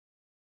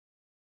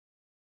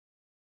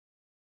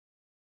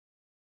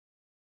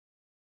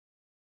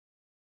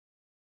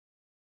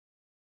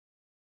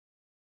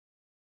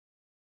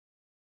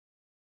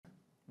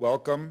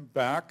Welcome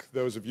back,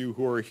 those of you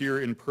who are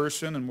here in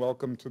person, and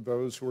welcome to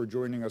those who are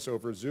joining us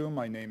over Zoom.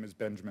 My name is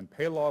Benjamin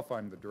Paloff.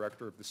 I'm the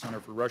director of the Center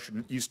for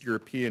Russian, East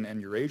European,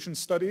 and Eurasian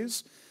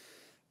Studies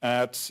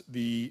at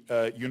the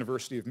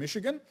University of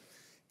Michigan.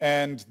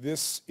 And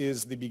this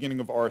is the beginning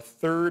of our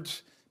third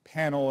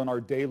panel in our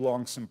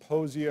day-long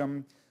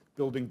symposium,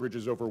 Building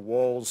Bridges Over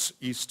Walls,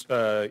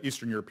 Eastern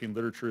European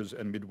Literatures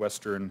and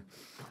Midwestern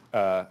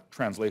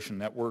Translation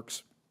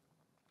Networks.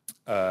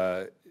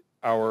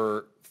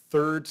 Our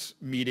third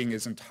meeting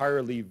is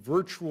entirely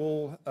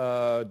virtual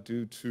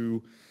due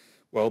to,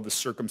 well, the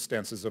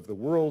circumstances of the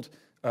world.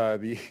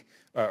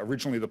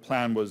 Originally the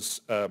plan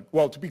was,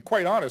 well, to be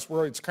quite honest,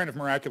 it's kind of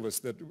miraculous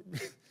that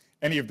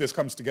any of this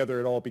comes together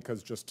at all,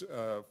 because just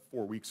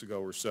 4 weeks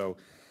ago or so,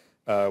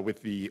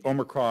 with the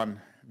Omicron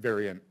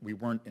variant, we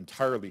weren't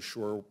entirely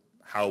sure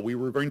how we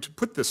were going to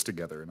put this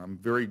together. And I'm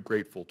very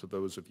grateful to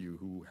those of you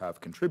who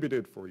have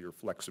contributed for your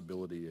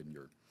flexibility and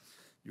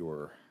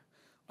your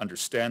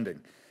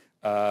understanding.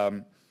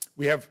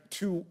 We have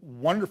two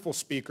wonderful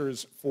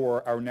speakers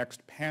for our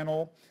next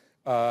panel,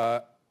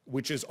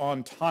 which is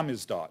on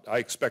Tamizdat. I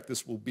expect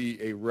this will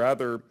be a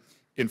rather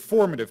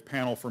informative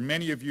panel for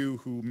many of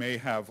you who may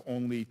have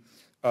only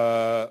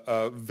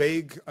a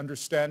vague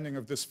understanding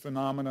of this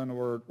phenomenon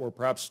or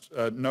perhaps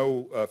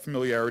no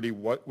familiarity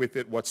with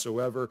it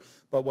whatsoever.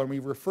 But when we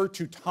refer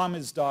to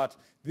Tamizdat,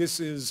 this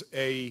is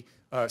a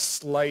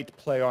slight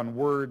play on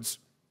words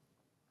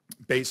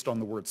based on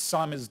the word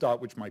samizdat,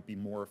 which might be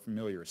more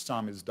familiar.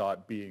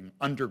 Samizdat being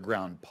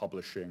underground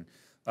publishing,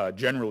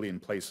 generally in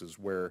places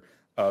where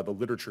the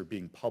literature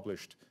being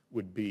published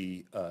would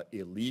be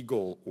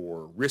illegal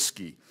or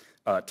risky.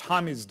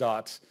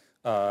 Tamizdat,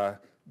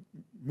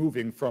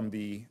 moving from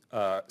the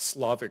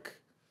Slavic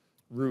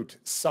root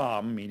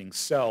sam, meaning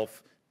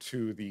self,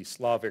 to the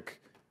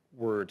Slavic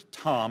word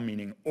tam,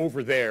 meaning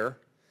over there.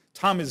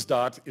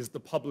 Tamizdat is the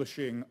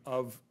publishing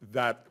of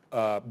that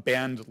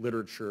banned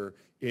literature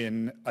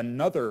in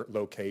another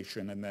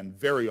location and then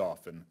very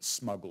often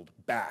smuggled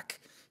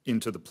back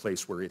into the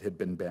place where it had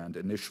been banned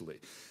initially.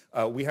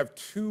 We have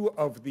two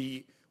of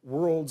the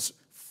world's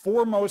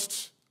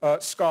foremost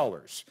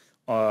scholars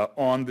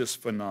on this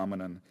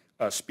phenomenon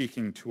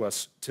speaking to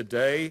us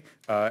today,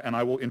 and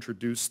I will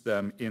introduce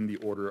them in the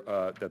order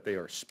that they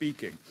are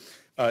speaking.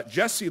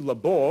 Jessie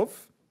Labov,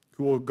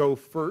 who will go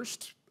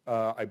first,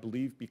 I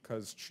believe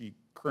because she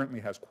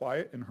currently has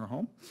quiet in her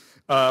home,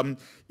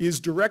 is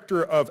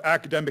Director of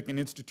Academic and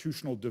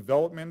Institutional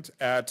Development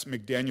at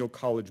McDaniel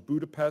College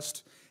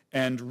Budapest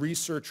and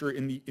researcher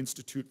in the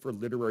Institute for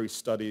Literary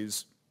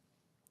Studies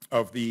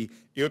of the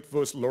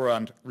Eötvös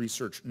Loránd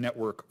Research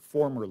Network,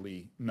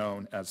 formerly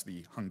known as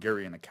the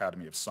Hungarian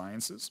Academy of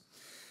Sciences.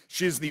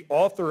 She is the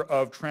author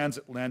of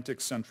Transatlantic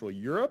Central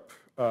Europe,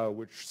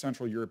 which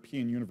Central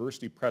European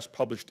University Press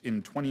published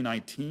in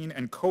 2019,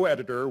 and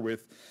co-editor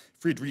with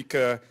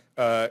Friederike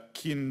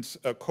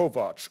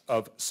Kind-Kovács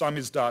of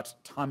Samizdat,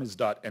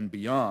 Tamizdat, and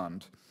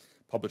Beyond,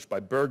 published by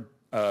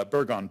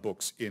Bergon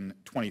Books in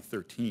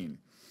 2013.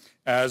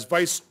 As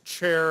vice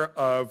chair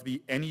of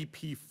the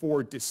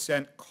NEP4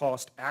 Dissent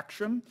Cost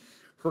Action,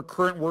 her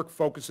current work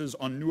focuses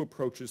on new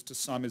approaches to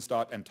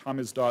Samizdat and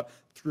Tamizdat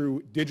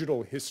through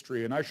digital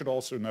history. And I should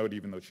also note,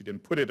 even though she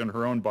didn't put it in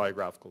her own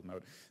biographical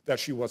note, that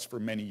she was for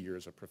many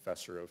years a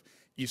professor of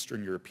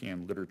Eastern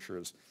European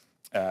literatures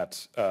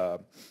at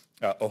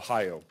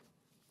Ohio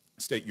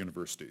State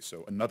University.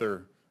 So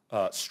another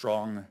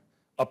strong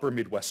upper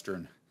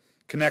Midwestern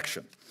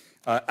connection.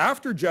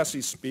 After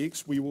Jessie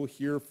speaks, we will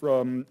hear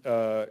from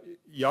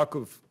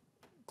Yakov.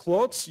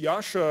 Klots.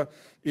 Yasha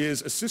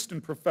is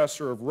assistant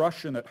professor of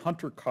Russian at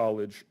Hunter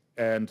College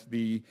and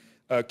the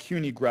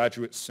CUNY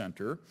Graduate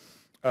Center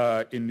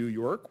in New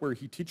York, where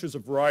he teaches a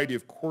variety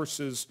of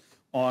courses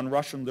on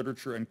Russian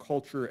literature and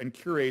culture and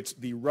curates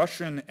the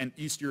Russian and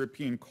East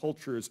European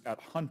Cultures at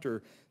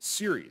Hunter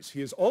series.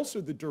 He is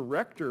also the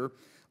director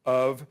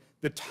of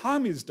the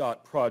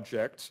Tamizdat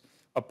Project,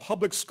 a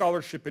public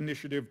scholarship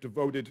initiative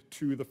devoted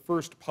to the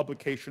first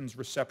publications,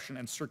 reception,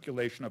 and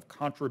circulation of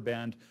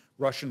contraband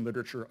Russian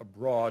literature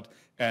abroad.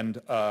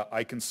 And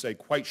I can say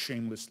quite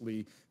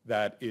shamelessly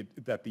that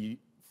the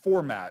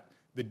format,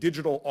 the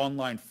digital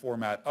online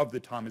format of the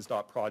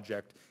Tamizdat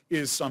Project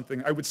is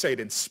something, I would say it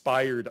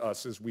inspired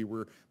us as we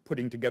were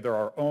putting together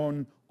our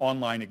own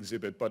online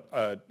exhibit, but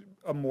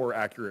a more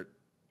accurate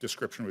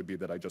description would be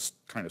that I just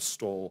kind of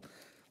stole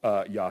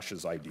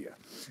Yasha's idea.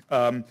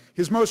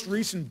 His most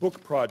recent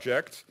book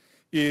project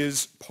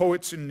is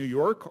Poets in New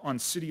York on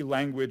City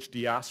Language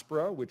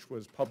Diaspora, which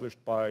was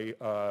published by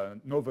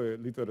Nowe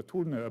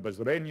Literaturne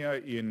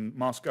Obozrenia in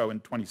Moscow in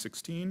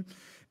 2016.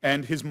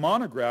 And his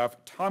monograph,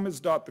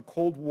 Tamizdat, the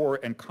Cold War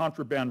and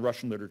Contraband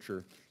Russian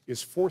Literature,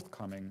 is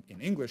forthcoming in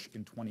English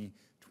in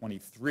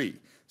 2023.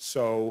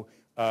 So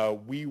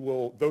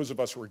those of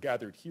us who are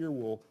gathered here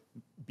will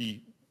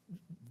be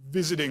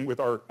visiting with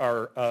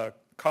our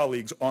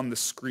colleagues on the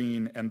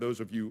screen, and those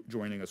of you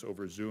joining us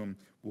over Zoom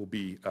will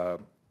be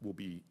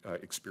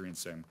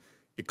experiencing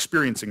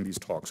these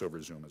talks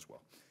over Zoom as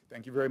well.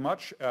 Thank you very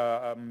much.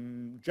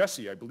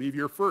 Jessie, I believe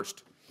you're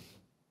first.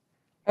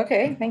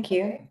 Okay, thank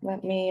you.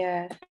 Let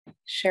me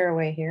share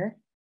away here.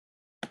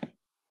 Let's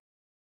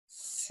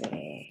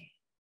see.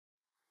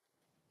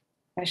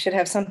 I should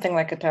have something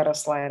like a title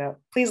slide up.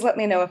 Please let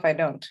me know if I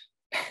don't.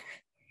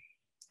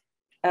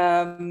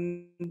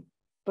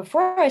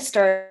 Before I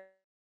start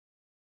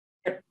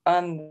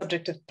on the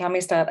subject of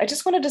Tamistad, I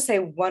just wanted to say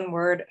one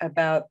word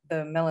about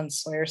the Mellon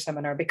Sawyer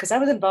seminar, because I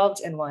was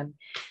involved in one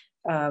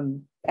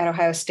at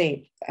Ohio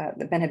State.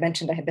 That Ben had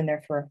mentioned I had been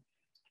there for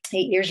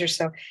 8 years or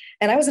so.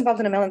 And I was involved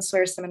in a Mellon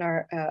Sawyer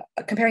seminar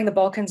comparing the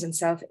Balkans and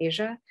South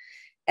Asia.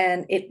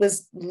 And it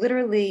was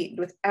literally,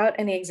 without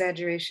any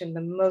exaggeration,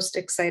 the most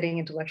exciting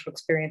intellectual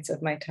experience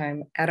of my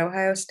time at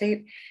Ohio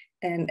State.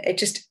 And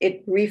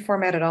it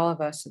reformatted all of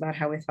us about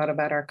how we thought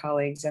about our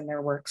colleagues and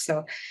their work.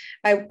 So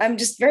I'm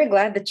just very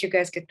glad that you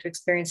guys get to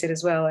experience it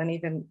as well, and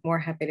even more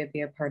happy to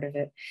be a part of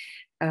it.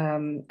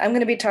 I'm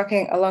going to be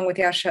talking along with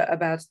Yasha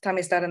about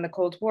Tamistad and the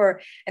Cold War.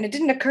 And it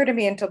didn't occur to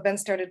me until Ben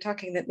started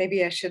talking that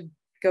maybe I should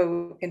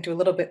go into a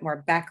little bit more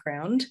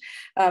background.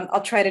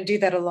 I'll try to do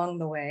that along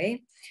the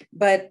way.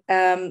 But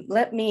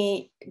let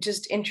me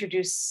just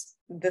introduce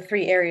the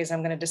three areas I'm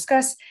going to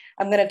discuss.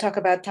 I'm going to talk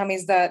about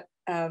Tamistad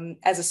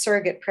as a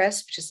surrogate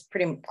press, which is a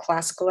pretty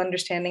classical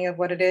understanding of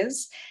what it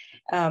is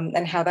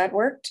and how that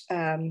worked.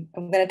 I'm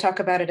going to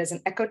talk about it as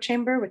an echo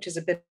chamber, which is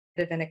a bit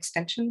of an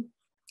extension,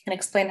 and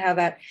explain how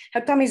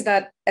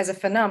Tamistad as a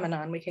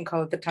phenomenon, we can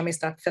call it the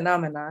Tamistad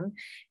phenomenon,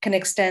 can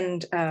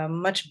extend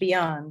much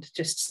beyond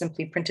just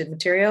simply printed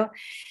material.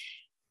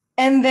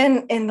 And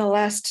then in the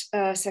last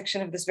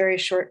section of this very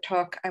short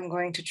talk, I'm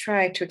going to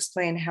try to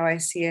explain how I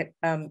see it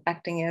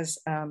acting as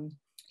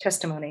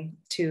testimony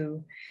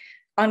to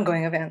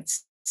ongoing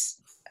events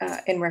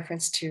in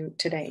reference to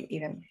today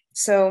even.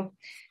 So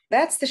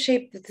that's the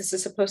shape that this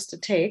is supposed to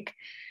take.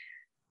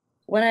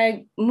 When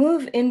I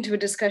move into a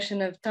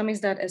discussion of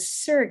Tamistad as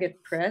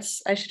surrogate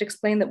press, I should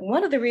explain that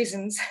one of the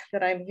reasons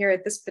that I'm here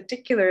at this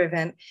particular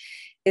event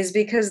is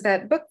because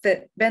that book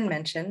that Ben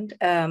mentioned,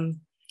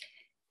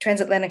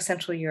 Transatlantic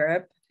Central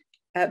Europe,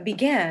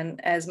 began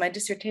as my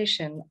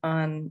dissertation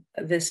on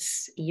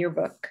this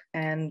yearbook.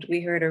 And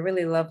we heard a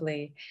really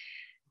lovely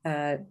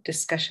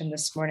discussion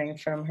this morning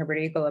from Herbert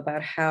Eagle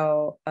about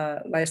how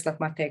Ladislav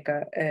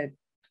Matejka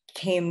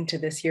came to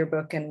this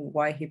yearbook and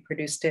why he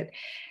produced it.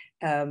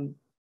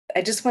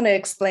 I just want to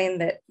explain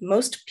that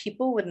most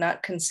people would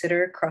not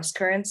consider Cross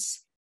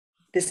Currents,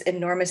 this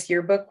enormous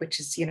yearbook, which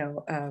is,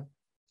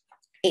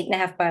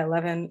 8.5 by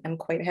 11 and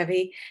quite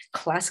heavy,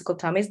 classical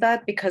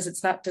Tamistad, because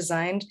it's not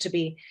designed to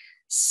be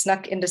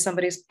snuck into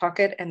somebody's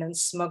pocket and then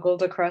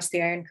smuggled across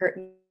the Iron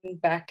Curtain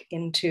back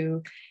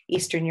into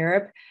Eastern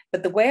Europe.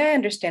 But the way I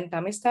understand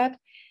Tamistad,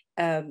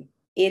 it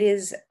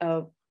is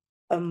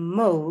a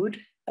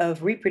mode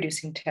of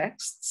reproducing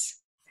texts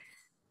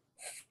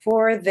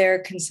for their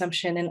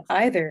consumption in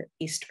either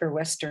East or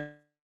West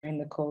during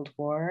the Cold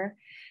War,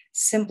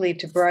 simply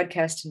to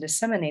broadcast and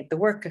disseminate the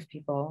work of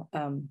people,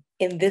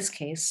 in this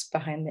case,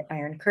 behind the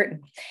Iron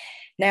Curtain.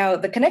 Now,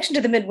 the connection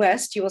to the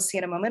Midwest, you will see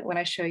in a moment when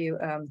I show you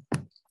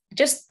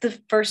just the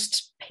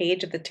first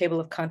page of the table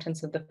of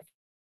contents of the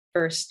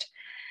first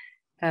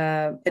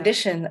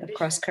edition of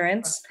Cross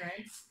Currents.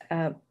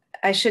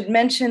 I should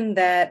mention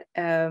that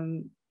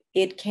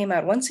it came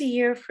out once a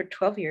year for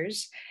 12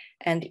 years.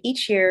 And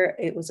each year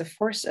it was a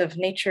force of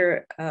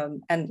nature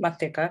and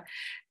Matejka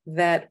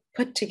that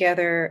put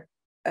together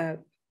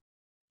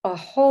a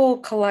whole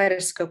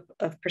kaleidoscope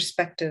of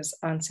perspectives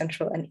on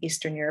Central and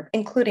Eastern Europe,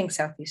 including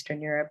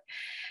Southeastern Europe.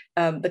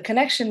 The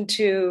connection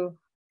to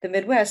the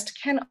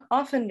Midwest can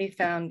often be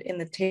found in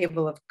the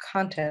table of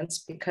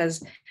contents,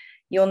 because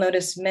you'll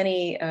notice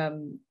many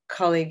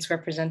colleagues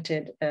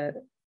represented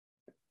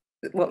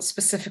well,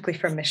 specifically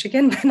from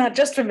Michigan, but not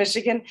just from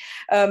Michigan,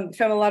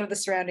 from a lot of the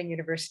surrounding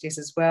universities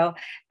as well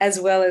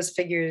as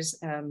figures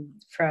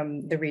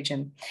from the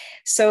region.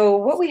 So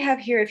what we have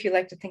here, if you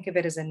like to think of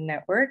it as a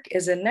network,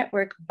 is a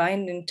network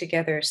binding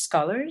together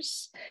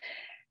scholars.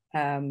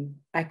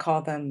 I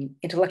call them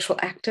intellectual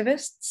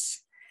activists,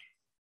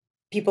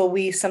 people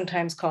we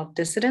sometimes call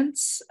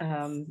dissidents,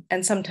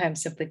 and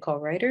sometimes simply call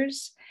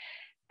writers,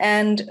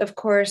 and of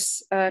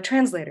course,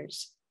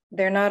 translators.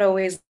 They're not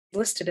always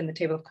listed in the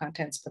table of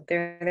contents, but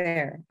they're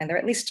there, and they're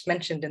at least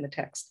mentioned in the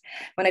text.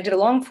 When I did a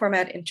long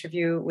format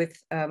interview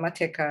with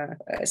Matejka,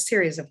 a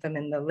series of them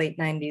in the late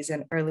 90s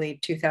and early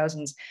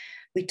 2000s,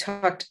 we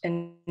talked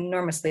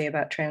enormously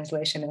about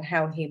translation and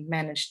how he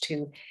managed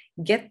to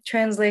get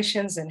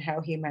translations and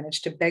how he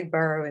managed to beg,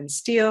 borrow, and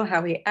steal,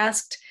 how he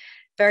asked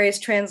various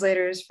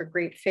translators for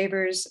great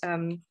favors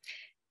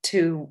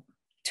to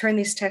turn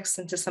these texts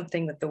into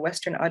something that the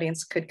Western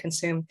audience could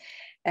consume,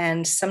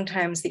 and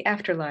sometimes the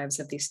afterlives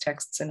of these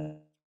texts in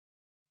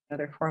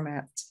other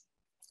formats.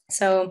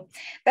 So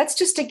that's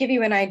just to give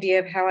you an idea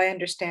of how I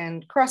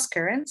understand cross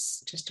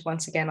currents. Just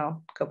once again,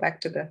 I'll go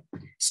back to the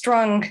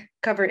strong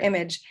cover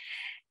image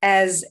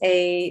as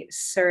a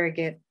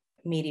surrogate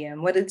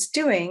medium. What it's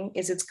doing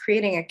is it's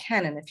creating a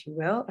canon, if you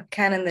will, a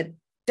canon that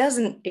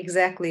doesn't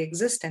exactly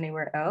exist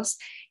anywhere else.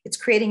 It's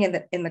creating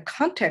in the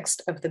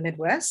context of the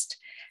Midwest,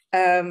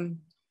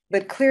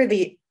 but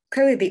clearly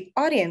clearly the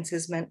audience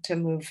is meant to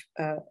move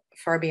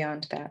far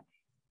beyond that.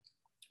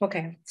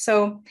 Okay,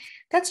 so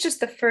that's just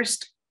the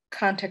first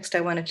context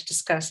I wanted to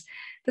discuss.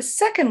 The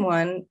second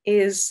one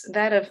is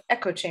that of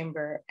echo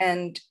chamber.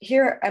 And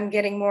here I'm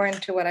getting more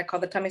into what I call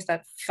the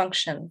Tamistat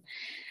function.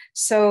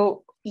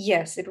 So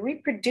yes, it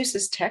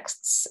reproduces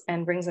texts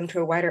and brings them to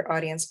a wider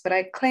audience, but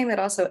I claim it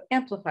also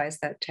amplifies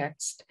that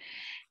text.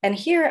 And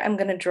here I'm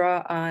going to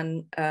draw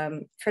on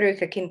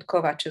Frederica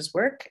Kintkowac's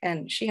work,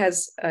 and she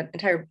has an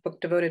entire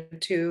book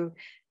devoted to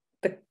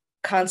the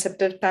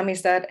concept of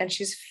Tamistat, and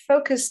she's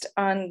focused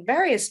on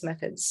various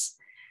methods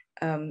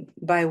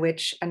by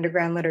which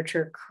underground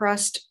literature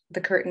crossed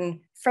the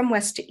curtain from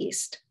west to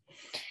east.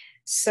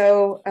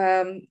 So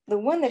the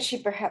one that she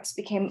perhaps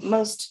became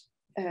most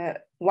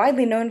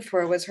widely known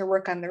for was her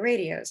work on the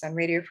radios, on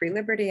Radio Free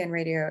Liberty and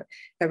Radio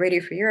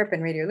Free Europe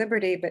and Radio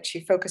Liberty, but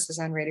she focuses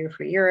on Radio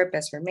Free Europe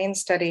as her main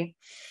study.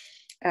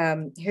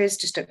 Here's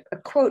just a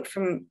quote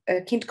from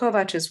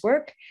Kintkowac's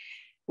work,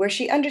 where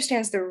she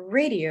understands the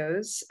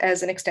radios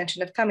as an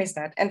extension of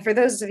Tamistat. And for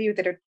those of you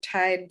that are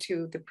tied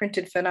to the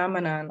printed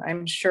phenomenon,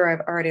 I'm sure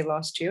I've already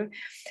lost you.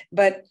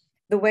 But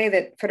the way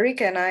that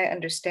Frederica and I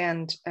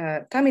understand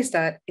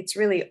Tamistat, it's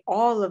really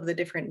all of the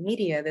different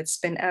media that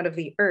spin out of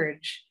the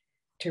urge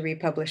to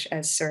republish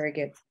as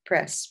surrogate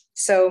press.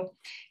 So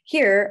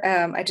here,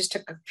 I just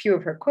took a few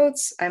of her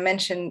quotes. I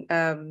mentioned,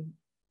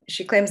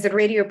 she claims that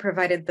radio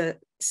provided the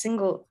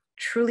single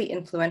truly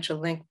influential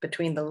link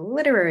between the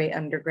literary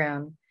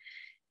underground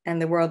and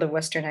the world of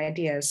Western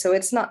ideas. So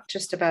it's not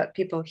just about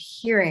people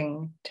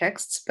hearing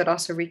texts, but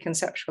also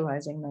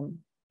reconceptualizing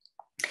them.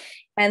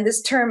 And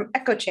this term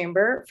echo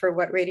chamber for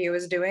what radio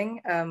is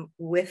doing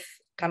with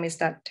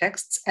Tamistat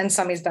texts and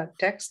Samizdat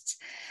texts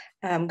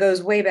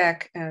goes way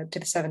back to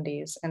the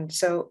 70s. And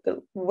so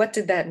what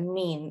did that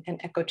mean, an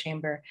echo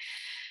chamber?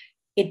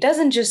 It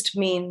doesn't just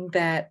mean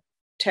that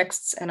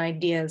texts and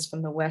ideas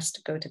from the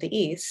West go to the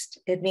East.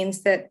 It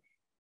means that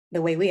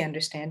the way we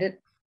understand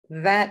it,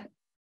 that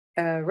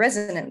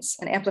resonance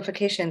and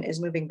amplification is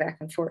moving back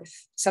and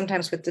forth,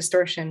 sometimes with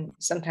distortion,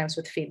 sometimes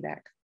with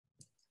feedback.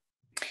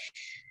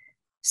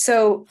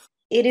 So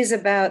it is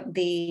about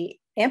the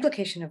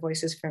amplification of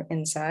voices from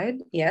inside.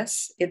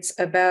 Yes, it's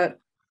about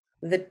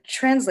the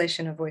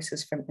translation of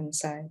voices from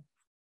inside.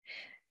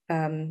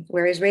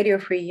 Whereas Radio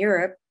Free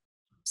Europe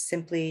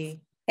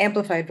simply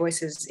amplified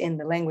voices in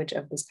the language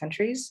of those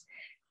countries.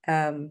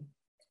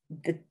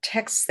 The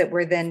texts that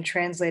were then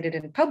translated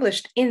and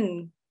published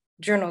in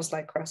journals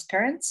like Cross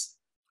Currents,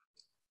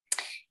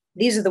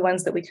 these are the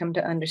ones that we come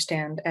to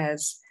understand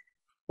as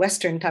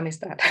Western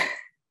Tamistat.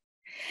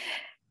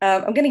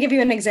 I'm going to give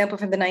you an example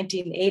from the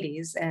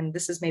 1980s, and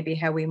this is maybe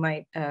how we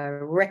might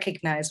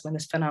recognize when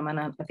this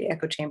phenomenon of the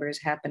echo chamber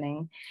is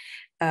happening.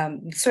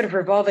 Sort of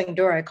revolving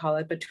door, I call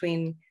it,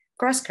 between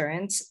Cross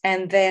Currents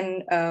and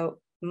then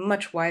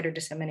much wider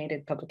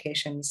disseminated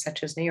publications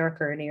such as New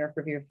Yorker, New York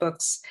Review of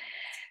Books.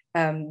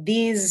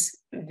 These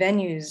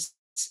venues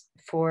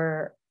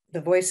for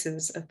the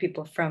voices of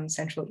people from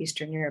Central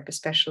Eastern Europe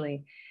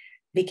especially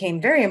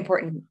became very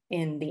important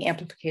in the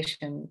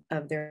amplification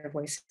of their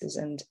voices.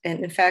 And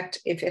in fact,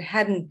 if it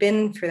hadn't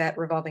been for that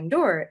revolving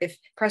door, if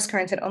Cross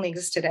Currents had only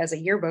existed as a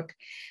yearbook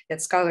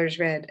that scholars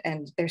read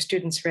and their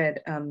students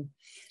read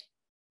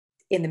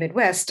in the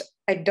Midwest,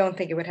 I don't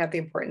think it would have the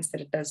importance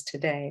that it does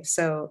today.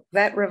 So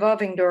that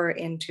revolving door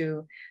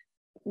into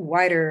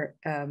wider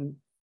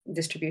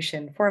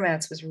distribution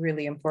formats was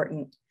really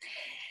important.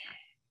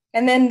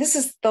 And then this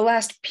is the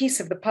last piece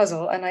of the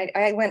puzzle, and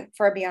I went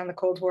far beyond the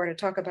Cold War to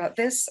talk about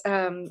this.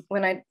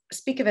 When I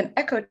speak of an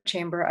echo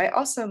chamber, I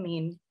also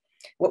mean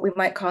what we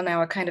might call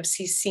now a kind of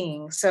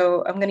CCing.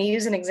 So I'm going to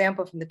use an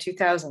example from the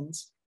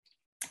 2000s,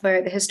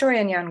 where the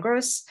historian Jan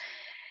Gross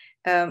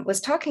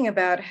was talking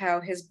about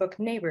how his book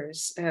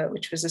Neighbors,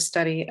 which was a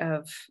study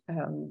of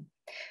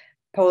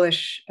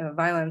Polish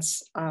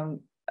violence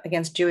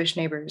against Jewish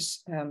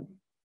neighbors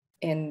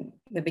in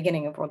the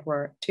beginning of World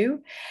War II,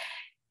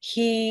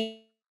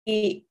 he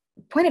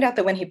pointed out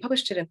that when he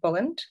published it in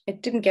Poland,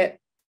 it didn't get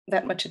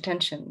that much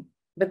attention.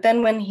 But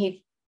then when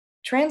he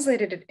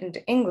translated it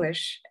into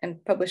English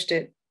and published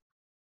it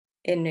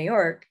in New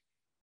York,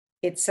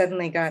 it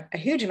suddenly got a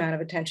huge amount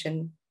of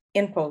attention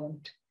in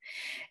Poland.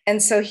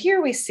 And so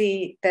here we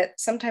see that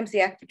sometimes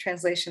the act of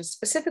translation,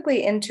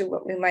 specifically into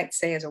what we might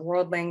say is a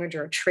world language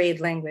or a trade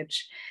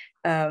language,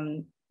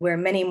 where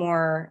many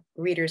more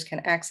readers can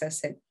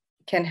access it,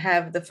 can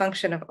have the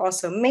function of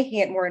also making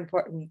it more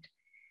important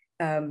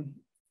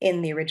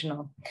in the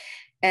original.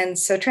 And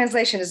so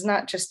translation is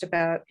not just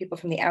about people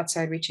from the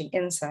outside reaching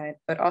inside,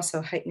 but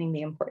also heightening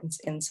the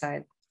importance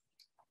inside.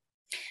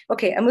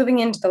 Okay, I'm moving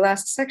into the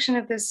last section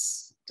of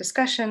this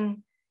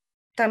discussion.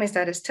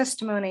 Tamistat is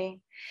testimony.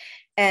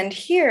 And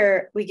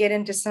here we get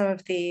into some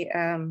of the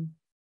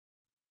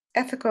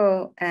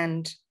ethical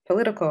and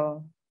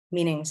political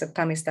meanings of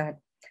Tamistat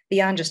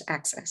beyond just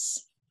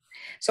access.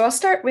 So I'll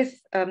start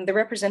with the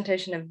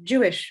representation of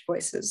Jewish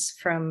voices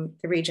from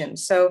the region.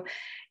 So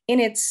in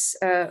its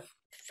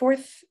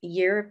fourth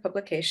year of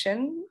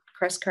publication,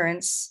 Cross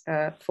Currents in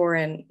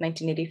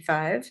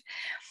 1985,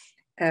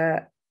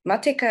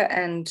 Matika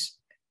and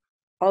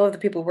all of the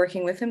people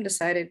working with him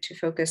decided to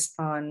focus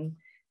on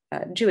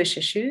Jewish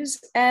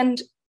issues.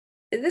 And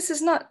this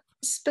is not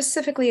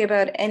specifically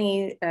about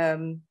any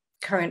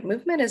current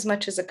movement as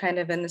much as a kind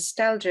of a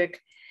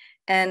nostalgic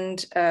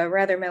and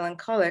rather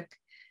melancholic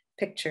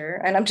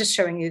picture. And I'm just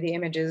showing you the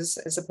images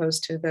as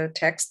opposed to the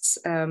texts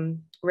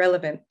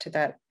relevant to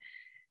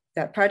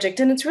that project.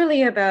 And it's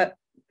really about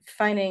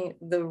finding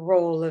the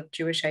role of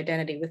Jewish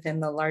identity within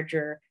the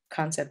larger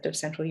concept of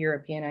Central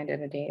European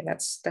identity.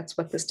 That's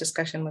what this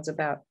discussion was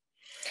about.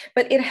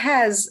 But it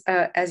has,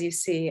 as you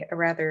see, a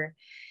rather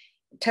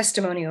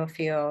testimonial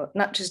feel,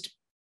 not just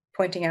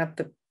pointing out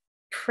the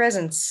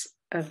presence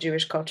of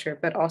Jewish culture,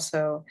 but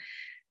also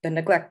the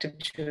neglect of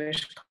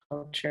Jewish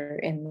culture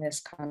in this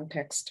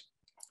context.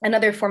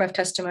 Another form of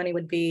testimony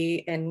would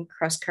be in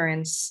Cross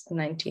Currents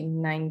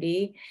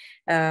 1990,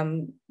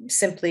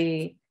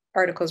 simply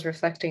articles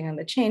reflecting on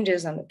the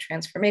changes, on the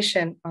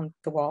transformation on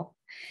the wall.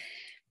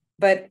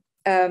 But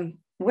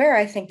where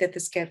I think that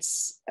this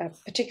gets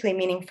particularly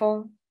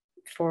meaningful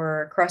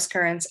for Cross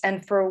Currents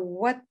and for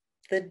what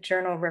the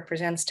journal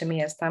represents to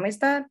me as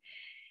Tamistad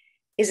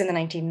is in the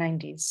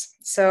 1990s.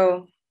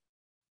 So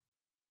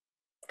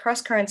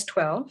Cross Currents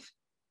 12,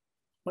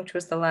 which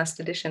was the last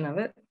edition of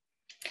it,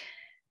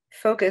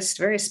 focused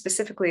very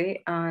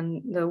specifically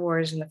on the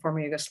wars in the former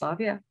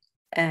Yugoslavia.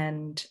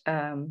 And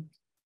I'm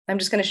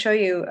just going to show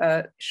you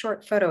a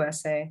short photo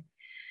essay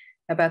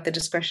about the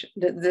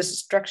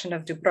destruction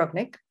of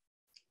Dubrovnik,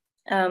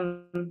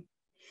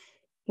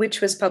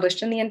 which was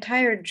published, and the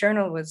entire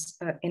journal was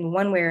in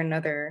one way or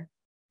another,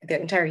 the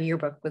entire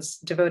yearbook was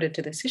devoted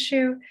to this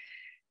issue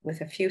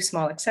with a few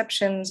small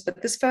exceptions.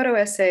 But this photo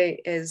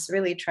essay is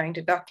really trying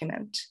to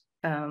document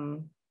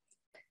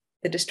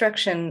the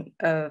destruction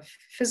of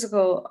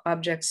physical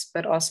objects,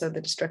 but also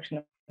the destruction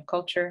of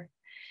culture.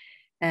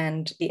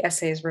 And the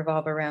essays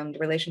revolve around the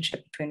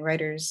relationship between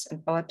writers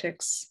and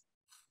politics.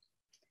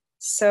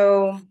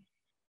 So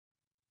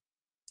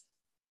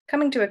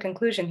coming to a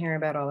conclusion here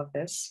about all of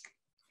this,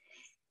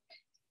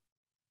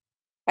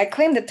 I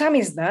claim that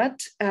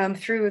Tamistad,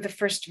 through the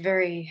first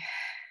very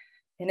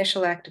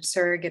initial act of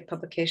surrogate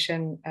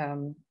publication,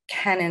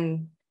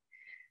 canon,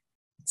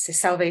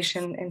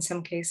 salvation in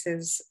some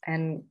cases,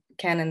 and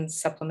canon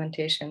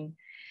supplementation,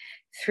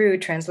 through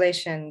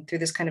translation, through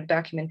this kind of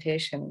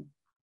documentation,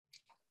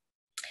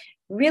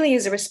 really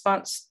is a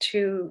response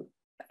to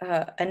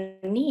a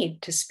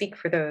need to speak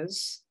for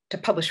those, to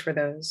publish for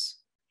those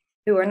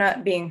who are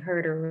not being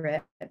heard or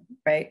read,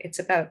 right? It's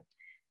about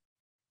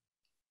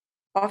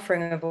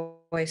offering a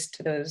voice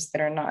to those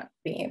that are not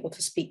being able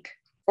to speak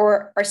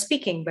or are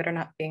speaking but are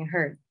not being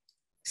heard.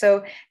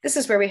 So this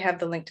is where we have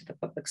the link to the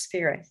public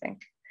sphere, I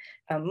think,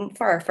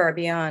 far, far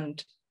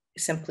beyond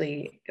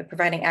simply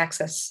providing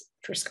access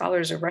for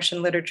scholars of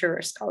Russian literature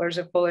or scholars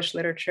of Polish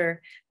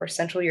literature or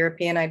Central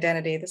European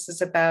identity. This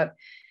is about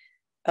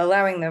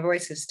allowing the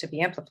voices to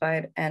be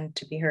amplified and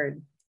to be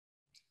heard.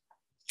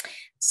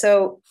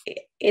 So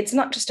it's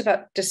not just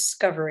about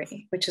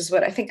discovery, which is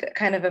what I think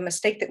kind of a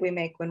mistake that we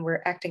make when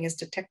we're acting as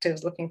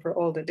detectives looking for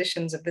old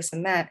editions of this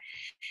and that.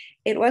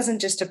 It wasn't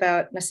just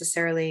about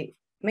necessarily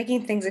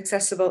making things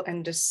accessible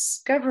and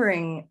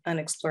discovering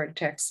unexplored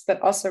texts,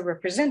 but also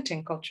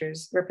representing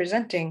cultures,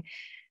 representing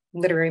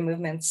literary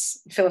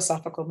movements,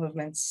 philosophical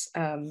movements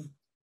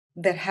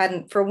that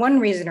hadn't, for one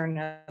reason or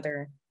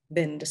another,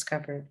 been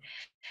discovered.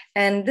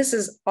 And this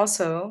is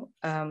also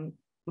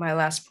my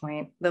last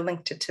point, the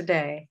link to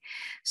today.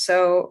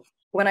 So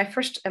when I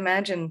first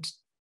imagined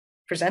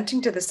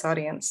presenting to this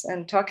audience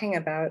and talking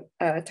about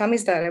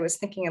Tamistad, I was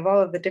thinking of all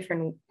of the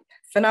different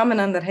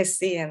phenomenon that I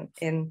see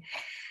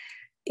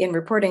in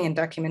reporting and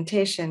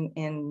documentation,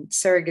 in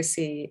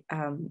surrogacy,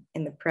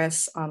 in the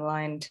press,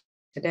 online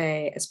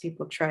today, as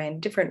people try in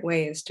different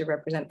ways to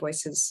represent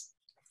voices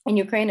in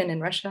Ukraine and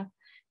in Russia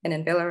and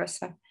in Belarus,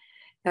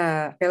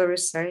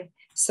 sorry.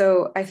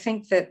 So I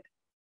think that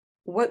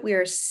what we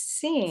are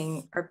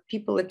seeing are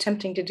people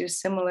attempting to do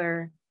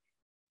similar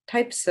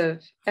types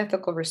of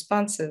ethical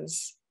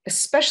responses,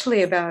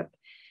 especially about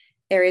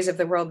areas of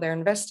the world they're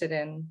invested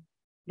in,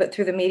 but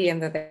through the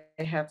medium that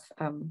they have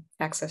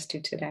access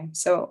to today.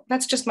 So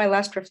that's just my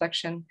last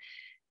reflection,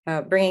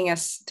 bringing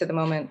us to the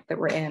moment that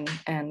we're in,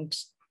 and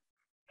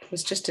it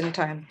was just in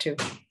time too.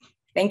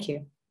 Thank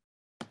you.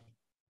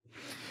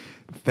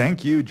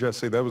 Thank you,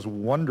 Jesse. That was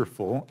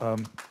wonderful.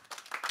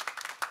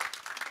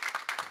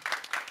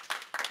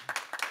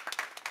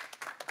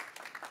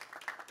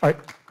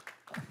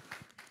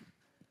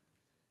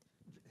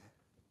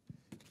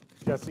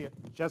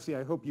 Jesse,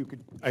 I hope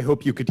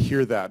you could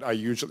hear that. I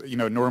usually,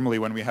 normally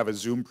when we have a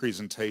Zoom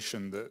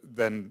presentation,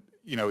 then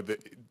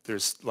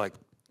there's like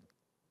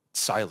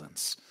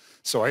silence.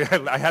 So I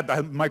had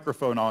the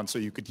microphone on so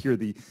you could hear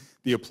the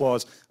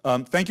applause.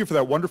 Thank you for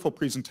that wonderful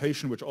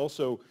presentation, which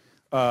also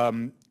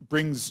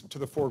brings to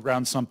the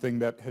foreground something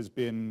that has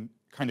been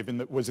kind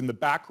of was in the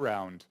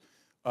background,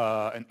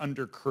 an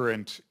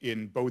undercurrent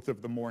in both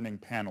of the morning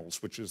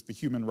panels, which is the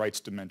human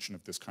rights dimension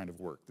of this kind of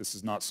work. This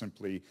is not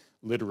simply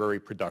literary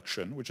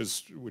production, which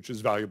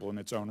is valuable in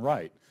its own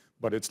right,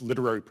 but it's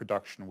literary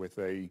production with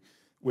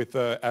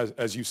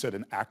as you said,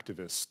 an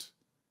activist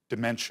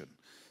dimension,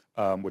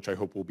 which I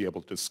hope we'll be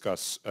able to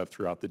discuss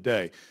throughout the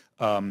day.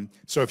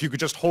 So if you could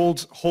just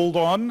hold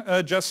on,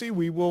 Jesse,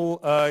 we will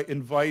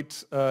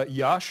invite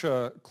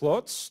Yasha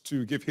Klots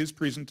to give his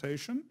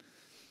presentation.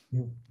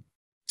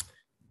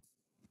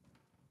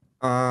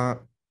 Hi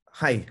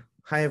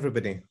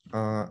everybody.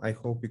 I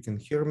hope you can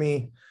hear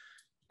me.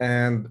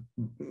 And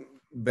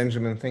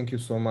Benjamin, thank you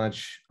so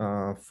much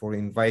for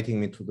inviting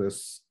me to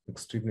this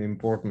extremely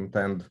important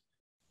and,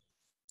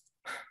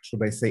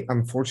 should I say,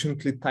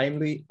 unfortunately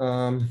timely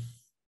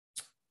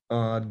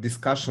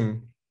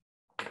discussion.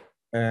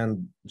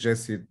 And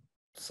Jesse,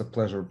 it's a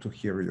pleasure to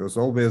hear you as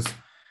always.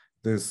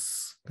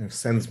 This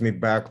sends me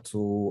back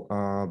to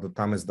the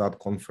Tamizdat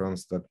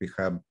conference that we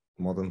had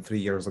more than 3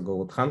 years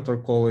ago at Hunter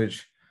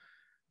College,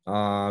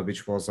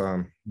 which was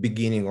a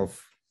beginning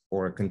of,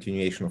 or a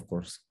continuation, of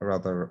course,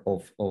 rather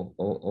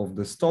of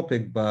this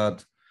topic,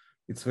 but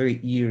it's very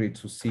eerie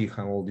to see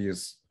how all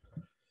these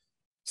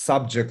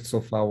subjects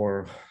of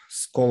our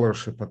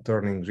scholarship are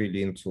turning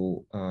really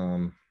into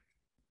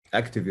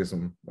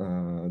activism,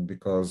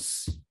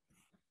 because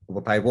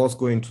what I was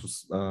going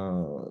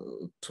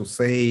to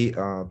say,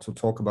 to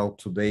talk about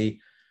today,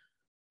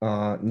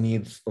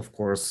 needs, of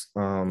course,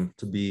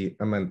 to be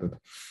amended.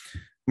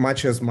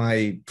 Much as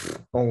my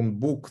own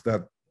book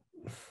that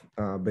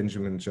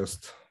Benjamin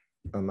just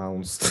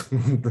announced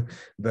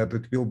that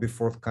it will be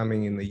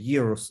forthcoming in a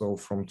year or so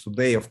from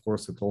today, of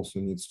course, it also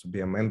needs to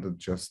be amended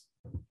just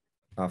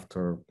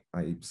after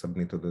I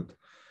submitted it,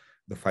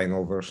 the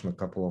final version, a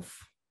couple of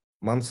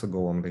months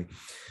ago only.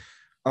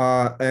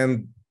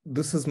 And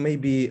this is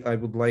maybe, I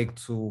would like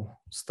to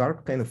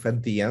start kind of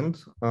at the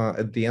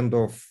end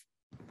of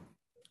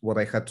what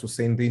I had to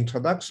say in the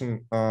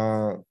introduction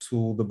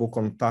to the book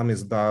on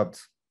Tamizdat,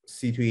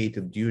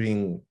 situated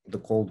during the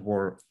Cold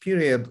War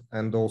period,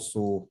 and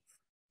also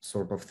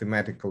sort of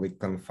thematically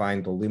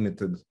confined or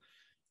limited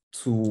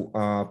to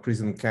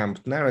prison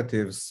camp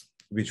narratives,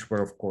 which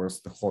were, of course,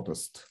 the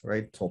hottest,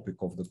 right, topic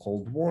of the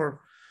Cold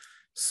War.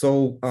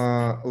 So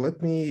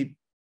let me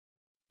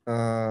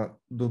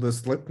do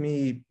this. Let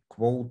me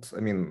quote,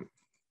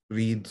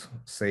 read,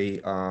 say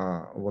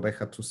what I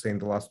had to say in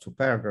the last 2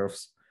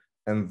 paragraphs,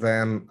 and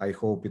then I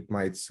hope it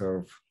might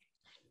serve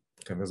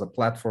kind of as a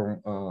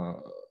platform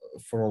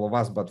for all of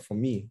us, but for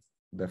me,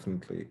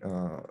 definitely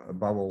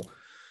above all,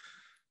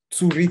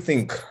 to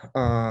rethink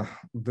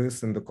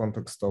this in the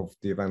context of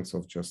the events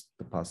of just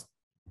the past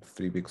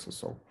 3 weeks or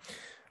so.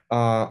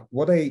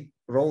 What I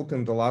wrote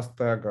in the last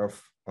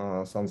paragraph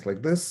sounds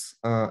like this: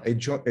 a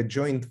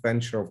joint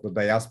venture of the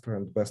diaspora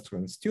and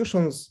Western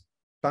institutions,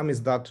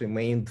 Tamizdat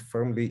remained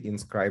firmly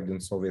inscribed in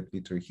Soviet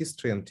literary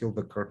history until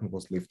the curtain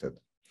was lifted.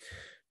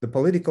 The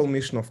political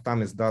mission of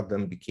Tamizdat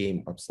then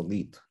became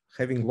obsolete.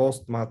 Having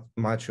lost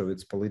much of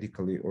its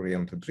politically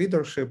oriented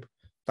readership,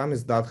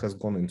 Tamizdat has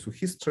gone into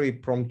history,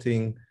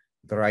 prompting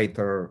the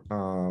writer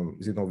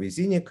Zinovy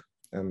Zinnik,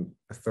 and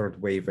a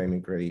third wave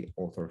emigre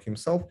author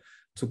himself,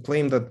 to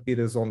claim that it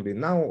is only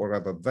now, or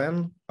rather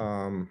then,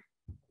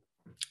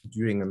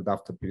 during and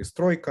after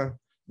Perestroika,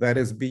 that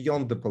is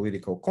beyond the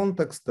political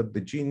context, that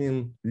the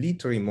genuine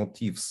literary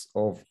motifs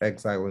of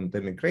exile and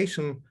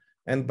emigration,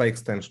 and by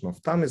extension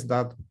of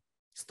Tamizdat,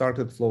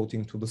 started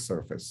floating to the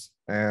surface.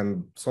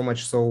 And so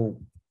much so,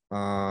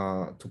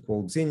 to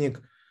quote Zinnik,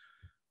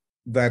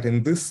 that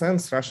in this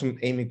sense, Russian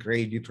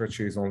emigre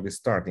literature is only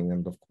starting,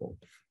 end of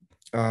quote.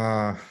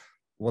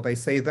 What I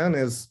say then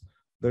is,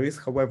 there is,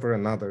 however,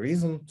 another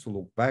reason to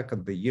look back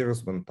at the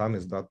years when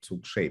Tamizdat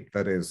took shape.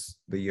 That is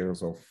the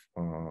years of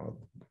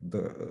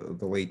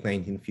the late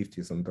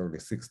 1950s and early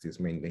 60s,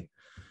 mainly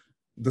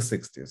the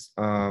 60s.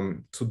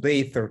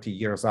 Today, 30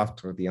 years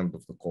after the end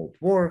of the Cold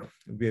War,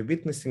 we are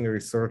witnessing a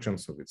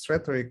resurgence of its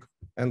rhetoric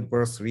and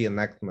worse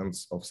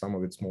reenactments of some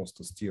of its most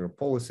austere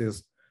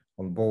policies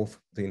on both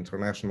the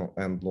international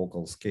and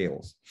local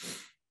scales.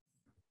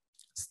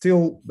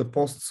 Still, the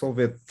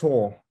post-Soviet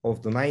thaw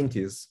of the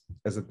 90s,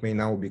 as it may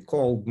now be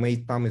called,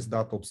 made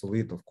Tamizdat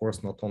obsolete, of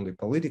course, not only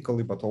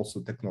politically, but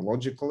also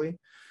technologically.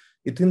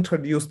 It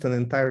introduced an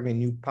entirely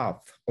new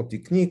path or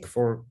technique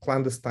for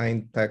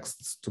clandestine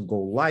texts to go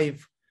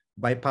live,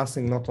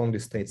 bypassing not only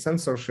state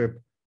censorship,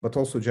 but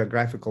also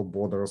geographical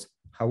borders,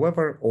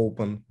 however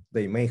open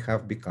they may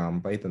have become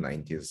by the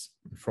 90s.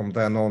 From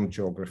then on,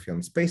 geography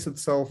and space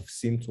itself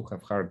seem to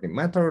have hardly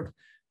mattered,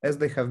 as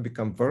they have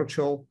become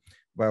virtual,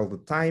 while the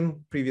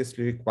time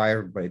previously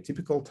required by a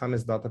typical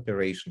Tamizdat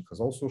operation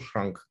has also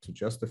shrunk to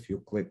just a few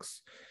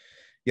clicks.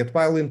 Yet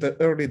while in the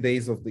early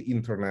days of the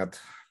internet,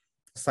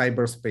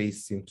 cyberspace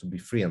seemed to be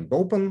free and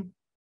open,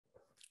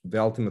 the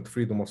ultimate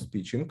freedom of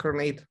speech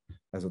incarnate,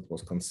 as it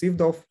was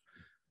conceived of,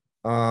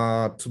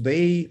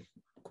 today,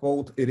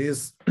 quote, it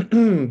is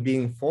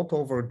being fought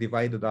over,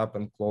 divided up,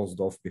 and closed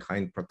off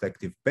behind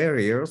protective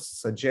barriers,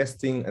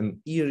 suggesting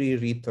an eerie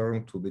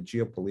return to the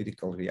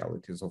geopolitical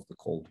realities of the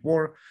Cold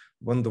War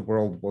when the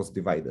world was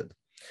divided.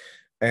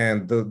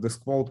 And this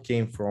quote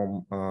came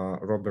from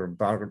Robert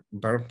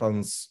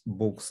Darnton's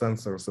book,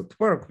 Censors at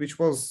Work, which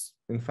was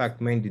in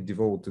fact mainly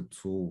devoted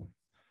to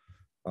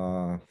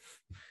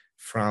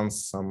France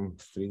some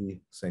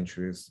 3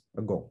 centuries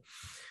ago.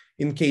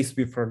 In case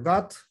we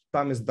forgot,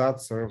 Tamizdat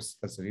serves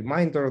as a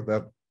reminder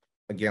that,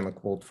 again, a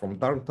quote from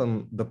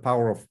Darnton, the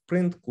power of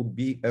print could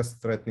be as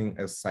threatening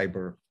as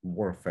cyber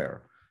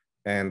warfare.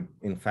 And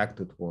in fact,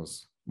 it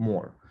was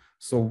more.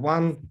 So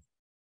one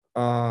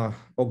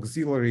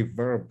auxiliary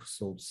verb,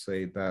 so to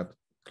say, that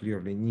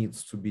clearly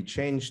needs to be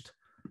changed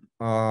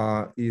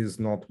is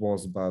not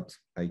was, but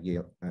I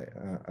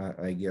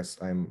guess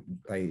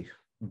I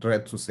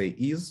dread to say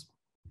is,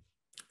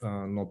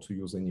 not to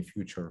use any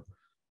future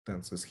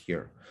tenses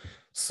here.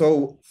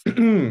 So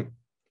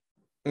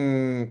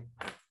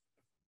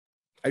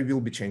I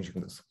will be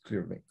changing this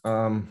clearly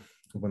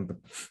when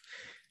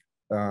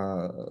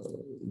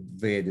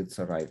the edits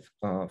arrive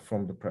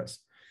from the press.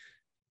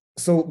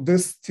 So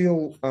this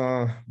still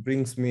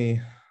brings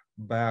me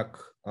back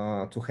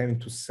to having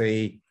to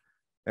say,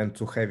 and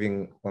to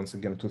having once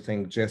again to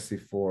thank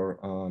Jessie for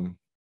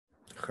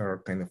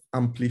her kind of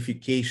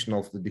amplification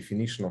of the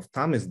definition of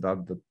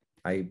Tamizdat that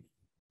I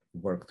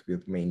worked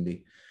with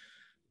mainly.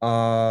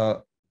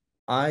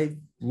 I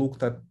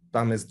looked at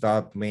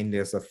Tamizdat mainly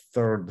as a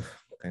third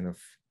kind of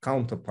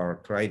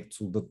counterpart, right,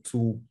 to the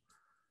 2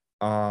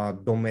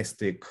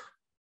 domestic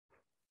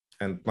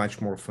and much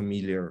more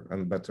familiar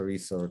and better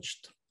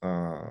researched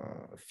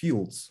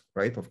fields,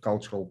 right, of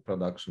cultural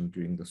production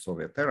during the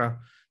Soviet era.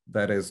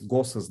 That is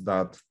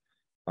Gosizdat,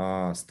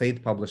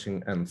 state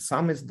publishing, and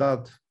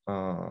Samizdat,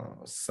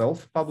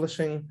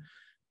 self-publishing.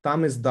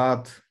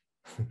 Tamizdat,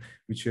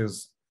 which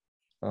is,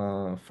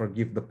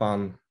 forgive the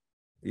pun,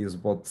 is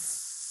what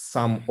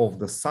some of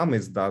the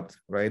Samizdat,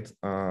 right?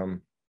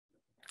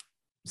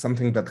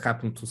 Something that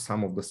happened to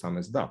some of the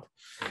Samizdat.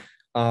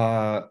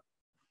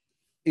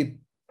 It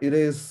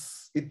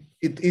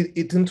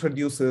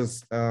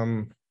introduces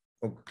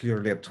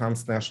clearly a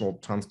transnational,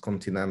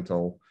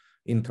 transcontinental,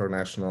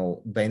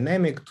 international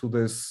dynamic to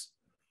this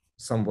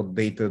somewhat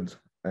dated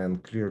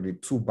and clearly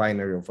too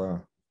binary of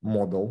a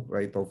model,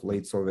 right, of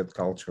late Soviet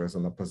culture as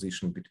an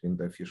opposition between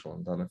the official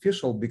and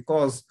unofficial,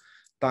 because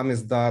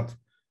Tamizdat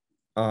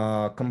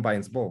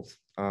combines both.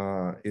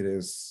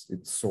 Its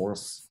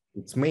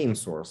main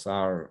source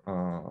are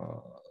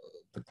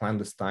the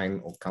clandestine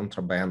or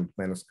contraband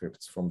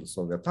manuscripts from the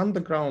Soviet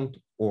underground,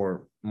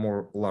 or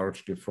more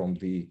largely from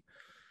the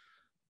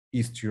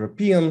East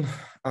European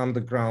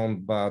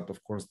underground. But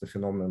of course, the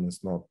phenomenon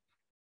is not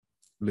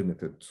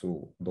limited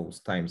to those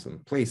times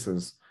and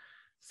places.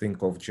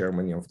 Think of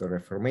Germany of the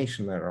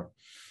Reformation era.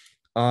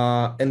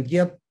 And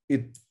yet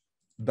it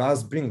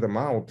does bring them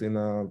out in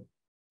a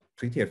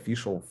pretty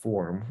official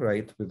form,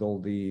 right? With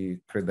all the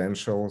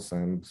credentials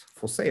and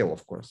for sale,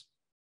 of course,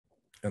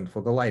 and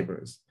for the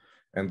libraries,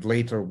 and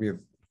later with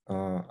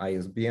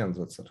ISBNs,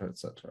 etc.,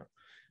 etc.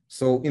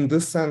 So in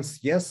this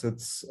sense, yes,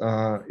 it's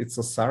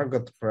a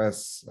surrogate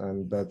press,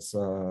 and that's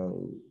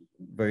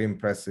very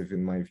impressive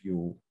in my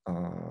view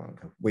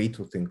way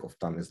to think of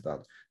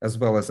Tamizdat, as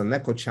well as an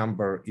echo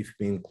chamber if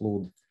we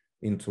include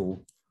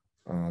into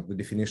the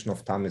definition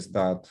of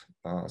Tamizdat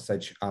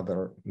such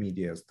other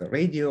media as the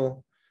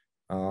radio,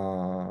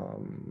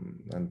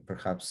 and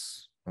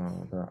perhaps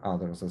there are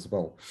others as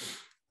well.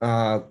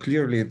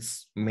 Clearly,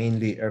 it's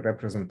mainly a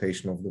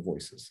representation of the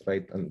voices,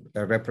 right? And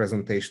a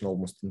representation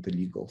almost in the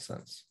legal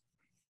sense.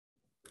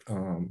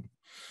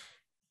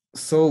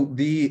 So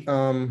the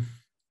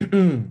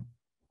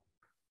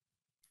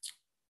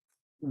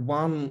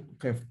one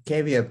kind of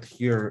caveat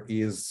here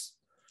is,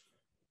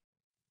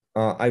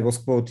 I was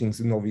quoting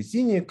Zinovy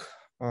Zinnik,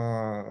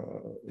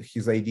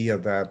 his idea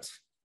that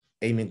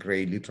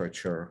émigré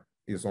literature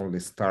is only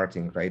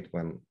starting, right,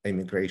 when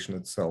emigration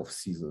itself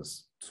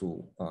ceases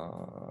to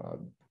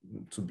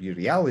be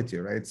reality,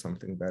 right,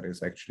 something that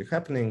is actually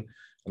happening.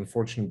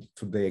 Unfortunately,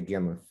 today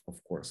again,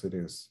 of course, it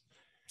is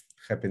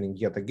happening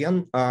yet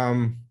again.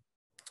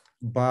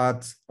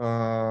 But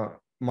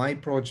my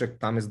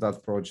project,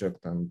 Tamizdat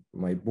project, and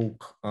my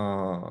book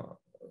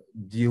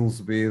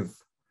deals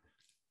with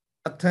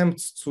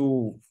attempts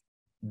to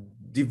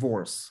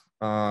divorce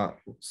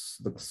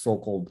the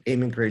so-called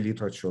émigré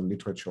literature,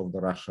 literature of the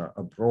Russia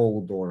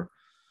abroad, or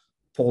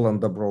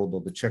Poland abroad,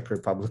 or the Czech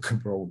Republic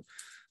abroad.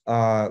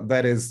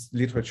 That is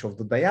literature of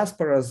the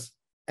diasporas,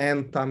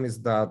 and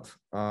Tamizdat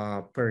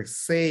per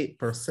se,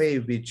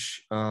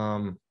 which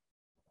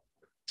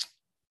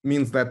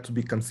means that to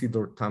be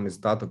considered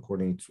Tamizdat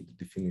according to the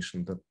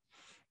definition that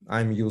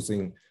I'm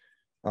using,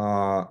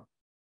 a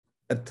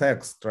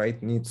text,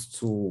 right, needs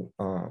to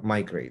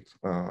migrate,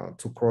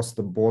 to cross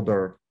the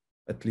border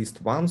at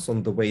least once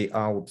on the way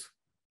out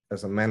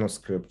as a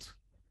manuscript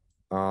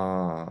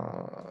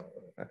from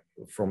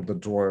the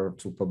drawer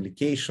to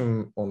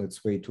publication, on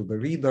its way to the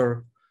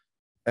reader,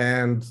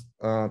 and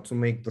to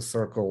make the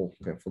circle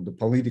for the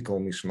political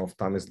mission of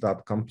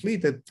Tamizdat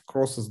complete, it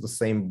crosses the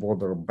same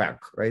border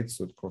back, right?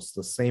 So it crosses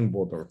the same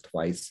border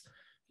twice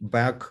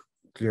back,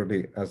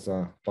 clearly as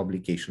a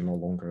publication, no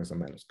longer as a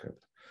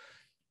manuscript.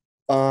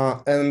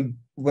 And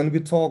when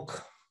we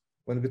talk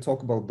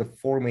about the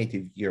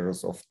formative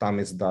years of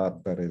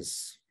Tamizdat, that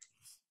is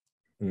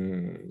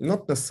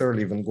not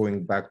necessarily even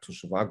going back to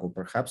Zhivago,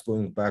 perhaps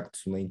going back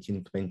to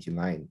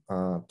 1929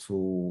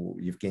 to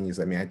Evgeny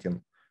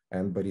Zamyatin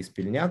and Boris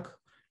Pilnyak,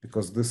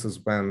 because this is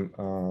when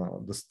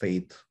the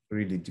state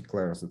really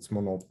declares its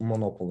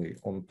monopoly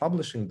on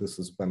publishing. This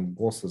is when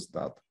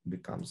Gosisdat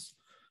becomes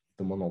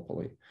the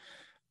monopoly.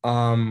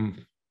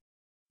 When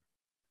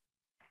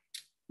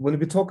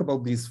we talk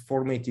about these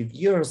formative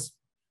years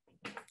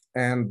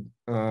and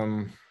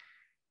the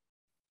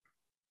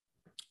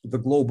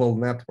global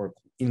network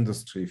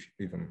industry,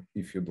 even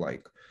if you'd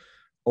like,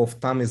 of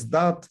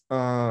Tamizdat,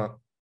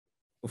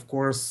 of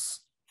course,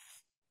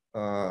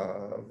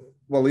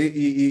 well,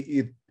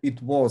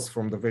 it was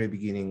from the very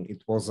beginning,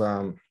 it was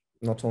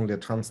not only a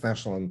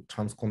transnational and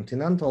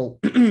transcontinental,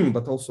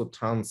 but also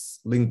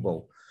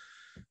translingual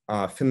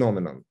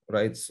phenomenon,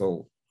 right?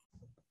 So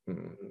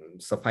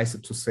suffice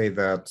it to say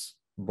that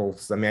both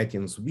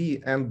Zamyatin's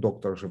We and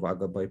Dr.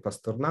 Zhivago by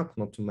Pasternak,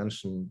 not to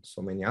mention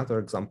so many other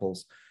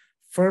examples,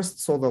 first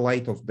saw the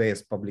light of day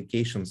as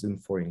publications in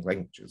foreign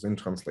languages, in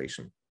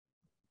translation.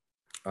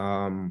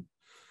 And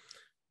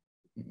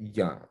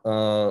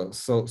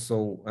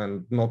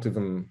not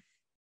even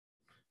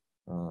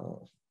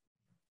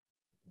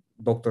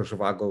Dr.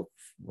 Zhivago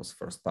was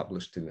first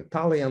published in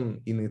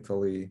Italian in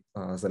Italy.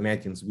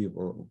 Zamyatin's We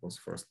was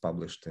first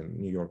published in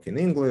New York in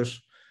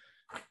English.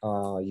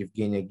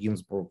 Evgenia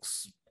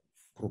Ginsburg's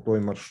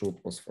Kruтой Marshut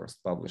was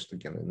first published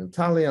again in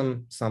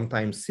Italian,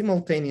 sometimes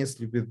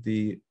simultaneously with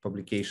the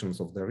publications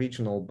of the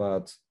original,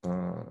 but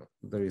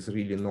there is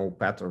really no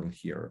pattern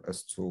here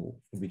as to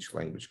which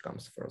language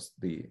comes first,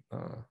 the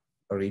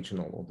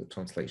original or the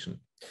translation.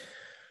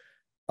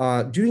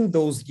 During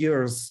those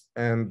years,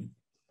 and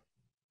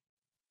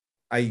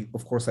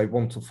of course, I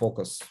want to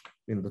focus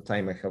in the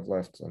time I have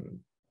left on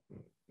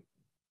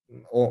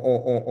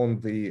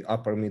the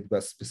upper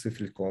Midwest,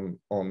 specifically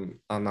on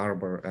Ann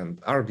Arbor and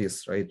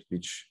Ardis, right,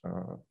 which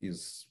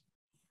is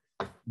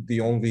the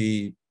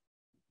only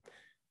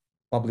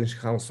publishing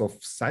house of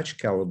such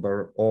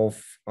caliber of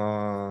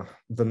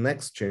the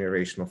next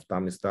generation of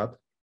Tamizdat.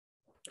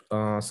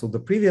 So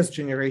the previous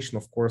generation,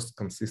 of course,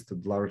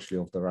 consisted largely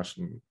of the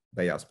Russian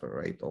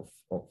diaspora, right, of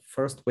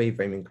first wave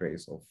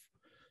emigres, of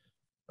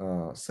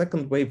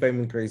second wave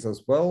emigres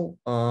as well.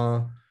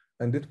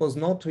 And it was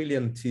not really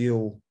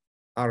until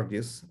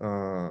Ardis,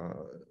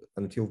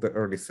 until the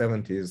early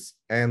 70s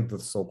and the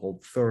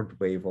so-called third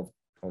wave of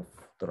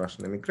the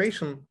Russian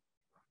immigration,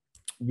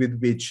 with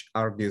which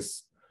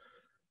Ardis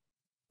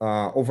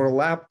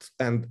overlapped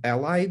and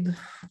allied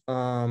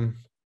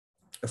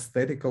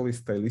aesthetically,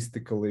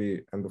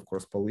 stylistically, and of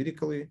course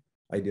politically,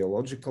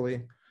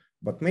 ideologically,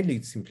 but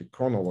mainly simply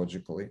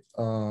chronologically.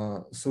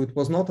 So it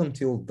was not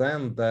until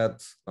then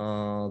that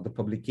the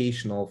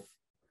publication of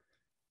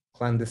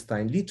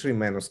clandestine literary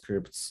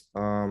manuscripts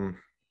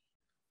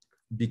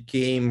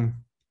became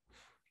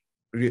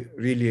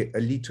really a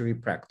literary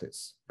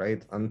practice,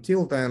 right?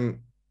 Until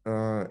then,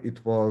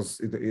 it was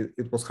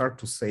hard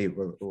to say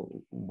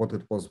what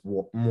it was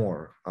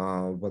more,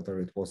 whether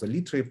it was a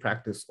literary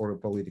practice or a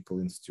political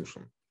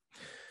institution.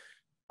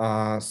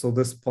 So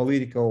this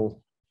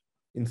political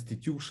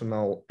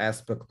institutional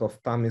aspect of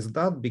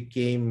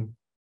Tamizdat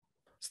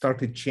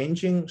started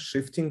changing,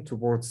 shifting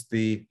towards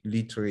the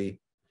literary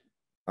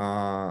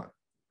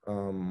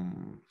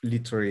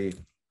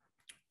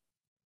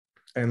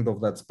end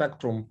of that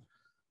spectrum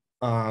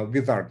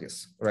with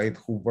Ardis, right,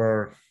 who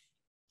were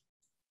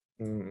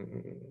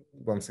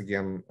once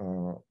again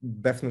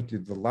definitely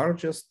the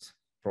largest,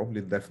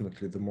 probably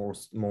definitely the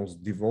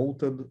most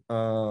devoted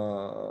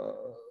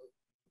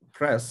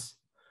press,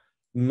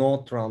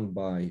 not run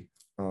by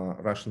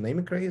Russian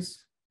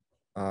emigres.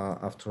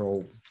 After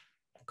all,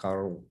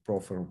 Karl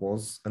Profer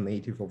was a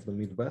native of the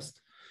Midwest,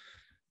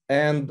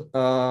 and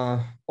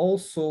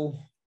also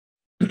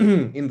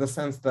in the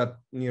sense that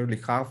nearly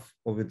half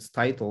of its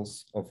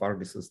titles, of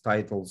Ardis's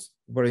titles,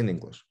 were in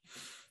English,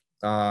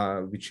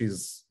 which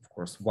is, of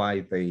course,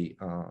 why they,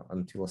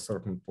 until a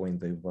certain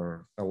point, they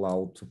were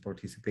allowed to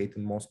participate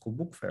in Moscow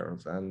book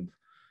fairs and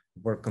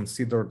were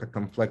considered a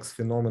complex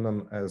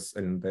phenomenon, as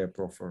Elendea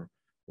Profer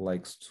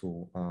likes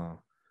to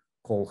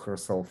call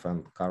herself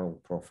and Karl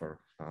Profer,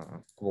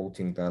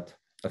 quoting that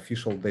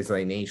official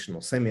designation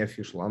or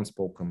semi-official,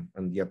 unspoken,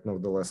 and yet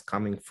nevertheless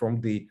coming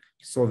from the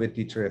Soviet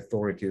literary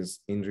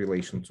authorities in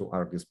relation to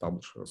Ardis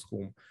publishers,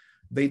 whom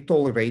they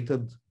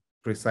tolerated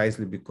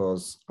precisely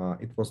because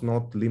it was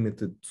not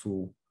limited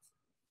to,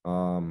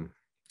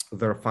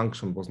 their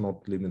function was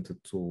not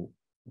limited to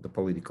the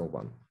political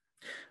one.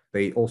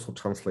 They also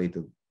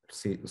translated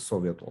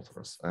Soviet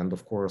authors and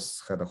of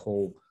course had a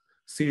whole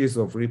series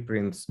of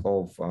reprints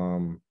of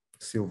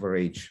Silver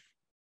Age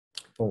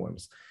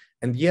poems.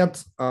 And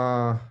yet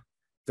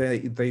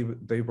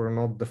they were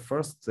not the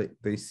first.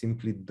 They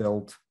simply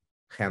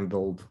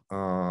handled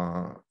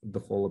the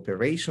whole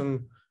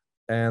operation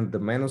and the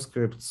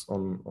manuscripts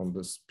on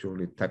this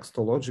purely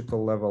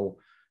textological level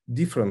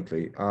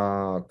differently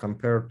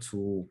compared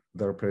to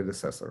their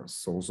predecessors.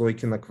 So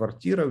Zoykina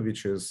Kvartira,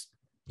 which is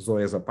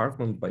Zoya's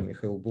apartment by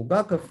Mikhail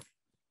Bulgakov,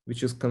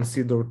 which is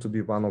considered to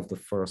be one of the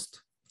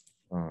first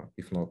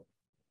if not,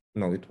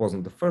 no, it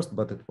wasn't the first,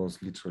 but it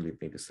was literally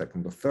maybe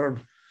second or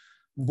third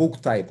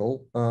book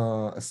title,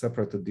 a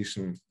separate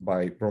edition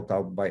brought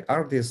out by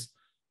Ardis.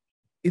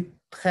 It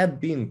had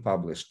been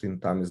published in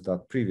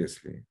Tamizdat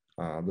previously,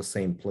 the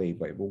same play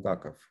by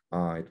Bulgakov.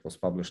 It was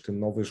published in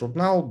Novy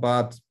Journal,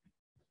 but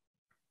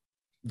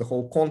the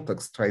whole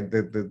context, right,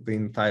 the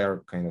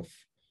entire kind of,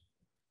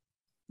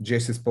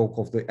 Jesse spoke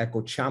of the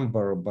echo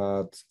chamber,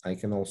 but I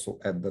can also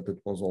add that it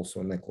was also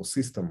an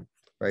ecosystem,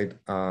 right?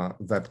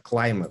 That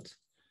climate,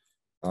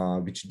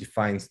 which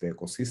defines the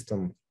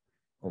ecosystem,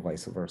 or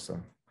vice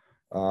versa,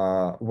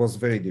 was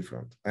very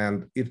different.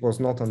 And it was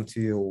not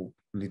until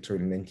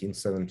literally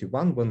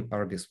 1971 when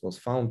Ardis was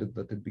founded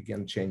that it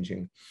began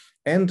changing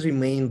and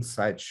remained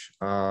such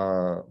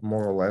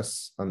more or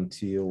less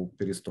until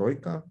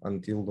Perestroika,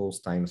 until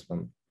those times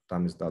when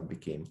Tamizdat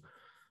became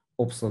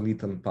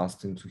obsolete and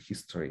passed into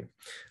history.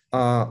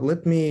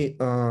 Let me,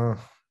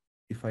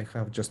 if I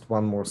have just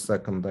one more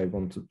second, I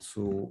wanted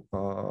to,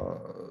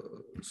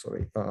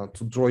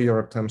 to draw your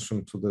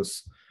attention to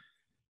this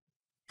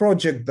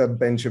project that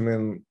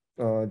Benjamin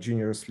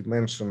generously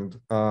mentioned.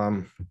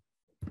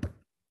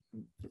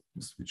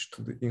 Switch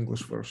to the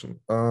English version.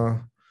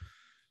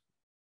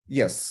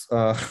 Yes,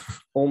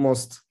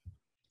 almost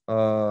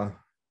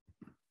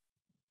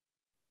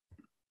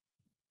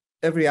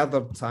every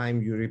other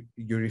time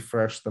you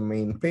refresh the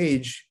main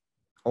page,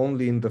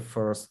 only in the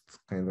first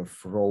kind of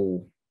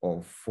row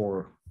of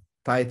 4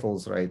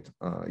 titles, right?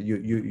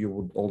 You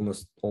would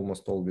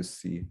almost always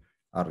see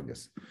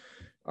Ardis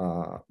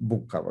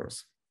book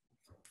covers.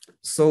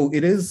 So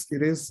it is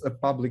a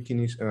public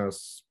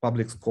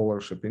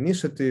scholarship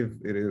initiative.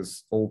 It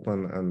is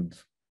open and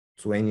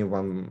to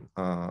anyone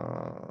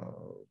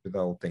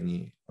without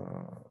any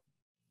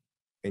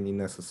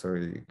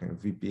necessary kind of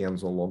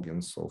VPNs or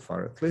logins so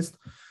far, at least.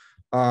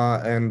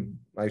 And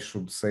I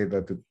should say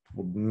that it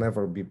would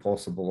never be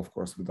possible, of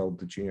course, without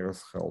the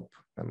generous help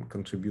and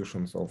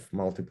contributions of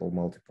multiple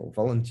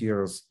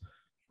volunteers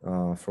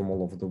from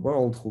all over the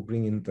world who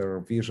bring in their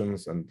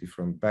visions and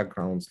different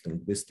backgrounds,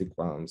 linguistic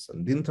ones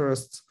and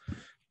interests.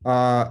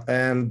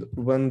 And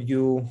when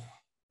you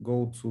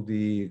go to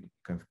the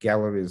kind of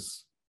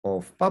galleries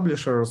of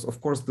publishers,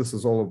 of course, this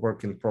is all a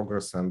work in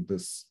progress, and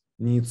this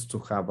needs to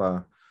have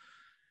a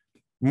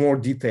more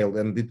detailed,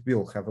 and it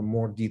will have a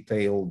more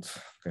detailed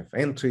kind of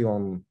entry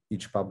on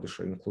each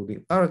publisher,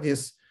 including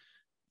Ardis.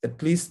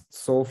 At least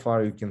so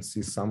far, you can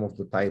see some of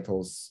the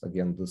titles.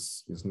 Again,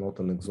 this is not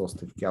an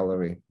exhaustive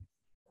gallery,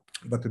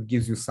 but it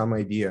gives you some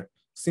idea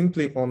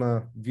simply on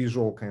a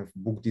visual kind of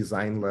book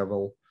design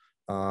level,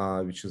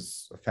 which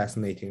is a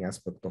fascinating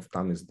aspect of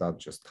Tamizdat,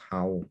 just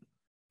how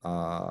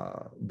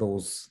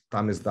those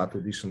Tamizdat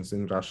editions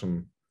in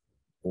Russian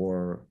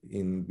or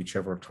in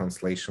whichever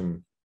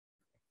translation,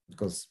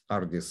 because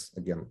Ardis,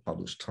 again,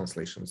 published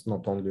translations,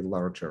 not only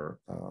larger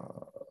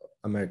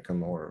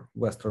American or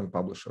Western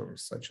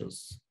publishers such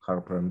as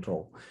Harper and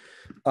Row.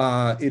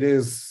 It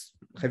is,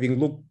 having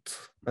looked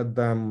at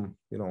them,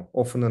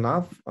 often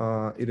enough,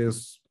 it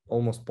is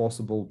almost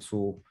possible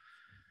to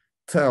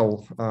tell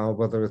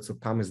whether it's a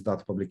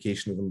Tamizdat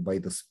publication even by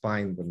the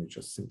spine when you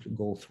just simply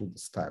go through the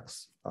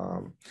stacks.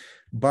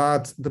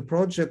 But the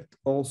project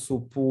also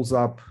pulls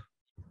up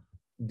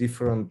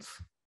different,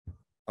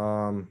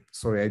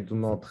 sorry, I do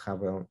not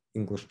have an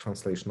English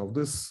translation of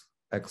this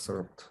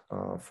excerpt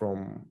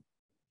from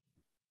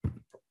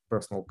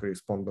personal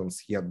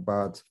correspondence yet,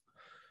 but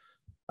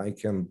I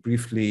can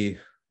briefly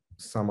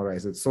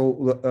summarize it.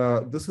 So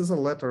this is a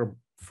letter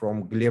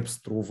from Gleb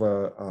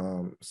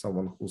Struve,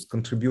 someone whose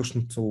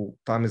contribution to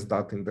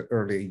Tamizdat in the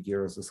early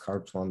years is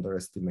hard to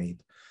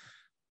underestimate,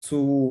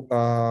 to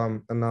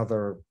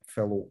another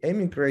fellow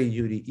emigre,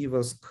 Yuri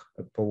Ivask,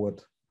 a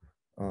poet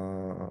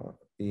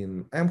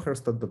in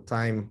Amherst at the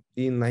time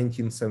in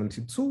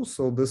 1972.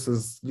 So this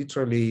is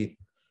literally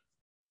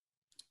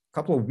a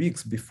couple of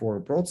weeks before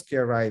Brodsky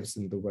arrives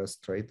in the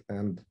West, right?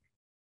 And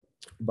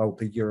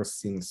about a year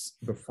since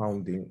the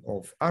founding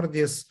of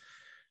Ardis.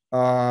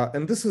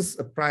 And this is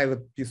a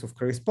private piece of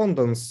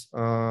correspondence,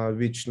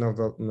 which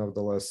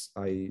nevertheless,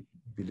 I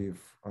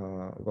believe,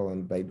 well,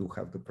 and I do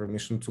have the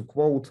permission to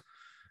quote.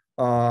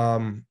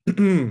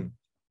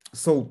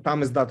 So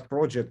Tamizdat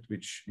project,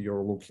 which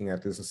you're looking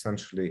at, is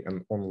essentially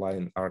an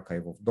online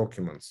archive of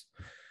documents.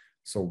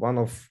 So one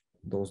of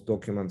those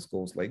documents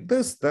goes like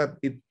this, that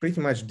it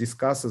pretty much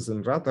discusses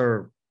in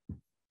rather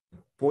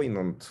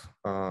poignant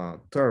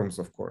terms,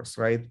 of course,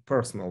 right?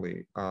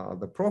 Personally,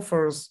 the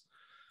proffers,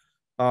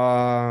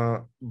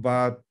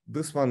 but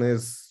this one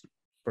is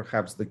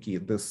perhaps the key,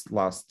 this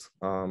last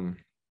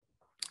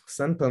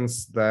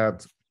sentence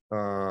that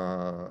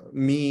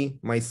me,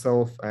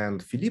 myself,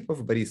 and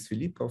Boris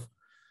Filipov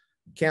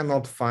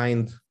cannot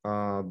find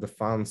the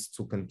funds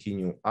to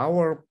continue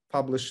our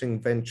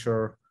publishing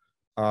venture,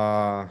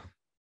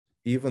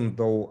 even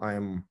though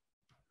I'm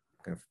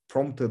kind of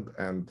prompted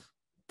and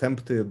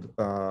tempted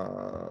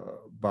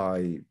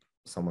by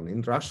someone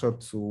in Russia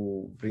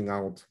to bring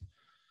out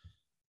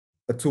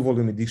a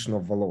 2-volume edition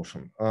of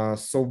Voloshin.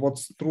 So what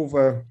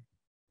Struve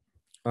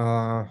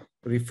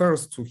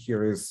refers to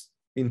here is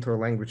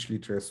Interlanguage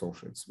Literary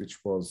Associates,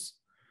 which was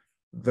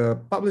the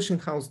publishing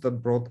house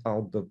that brought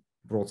out the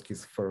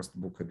Brodsky's first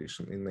book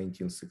edition in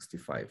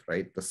 1965,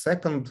 right? The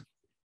second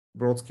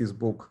Brodsky's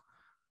book,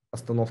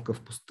 Остановка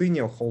в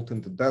пустыне, or Halt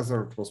in the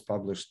Desert, was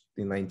published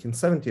in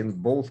 1970,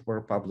 and both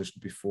were published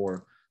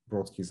before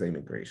Brodsky's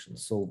emigration.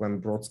 So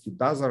when Brodsky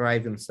does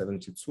arrive in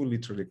 72,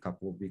 literally a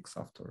couple of weeks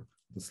after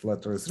this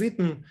letter is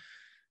written,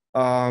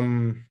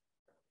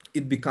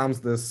 it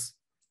becomes this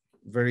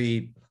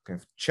very kind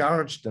of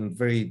charged and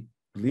very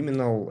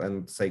liminal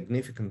and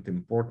significant,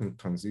 important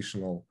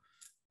transitional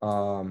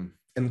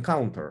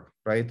encounter,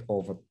 right,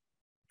 of a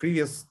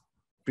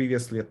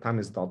previously a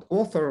Tamizdat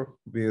author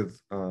with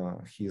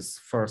his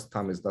first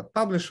Tamizdat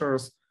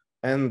publishers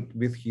and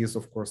with his,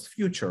 of course,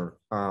 future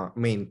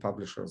main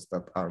publishers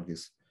that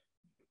Argis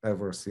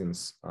ever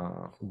since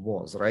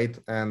was, right?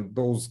 And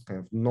those kind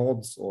of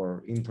nodes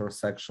or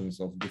intersections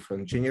of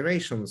different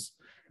generations,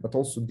 but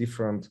also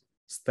different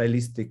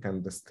stylistic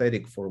and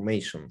aesthetic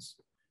formations,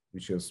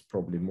 which is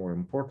probably more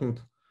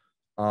important.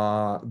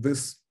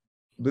 This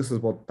is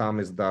what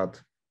Tamizdat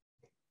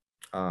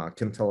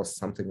can tell us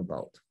something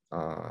about.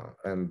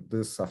 And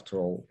this, after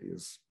all,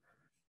 is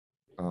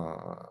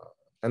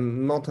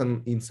and not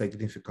an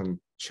insignificant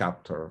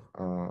chapter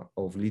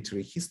of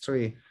literary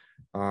history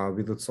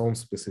with its own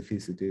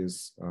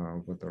specificities,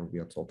 whether we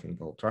are talking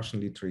about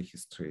Russian literary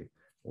history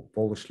or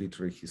Polish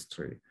literary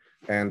history.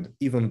 And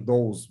even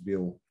those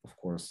will, of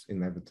course,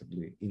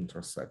 inevitably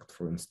intersect.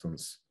 For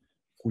instance,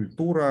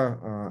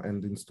 Kultura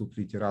and Institut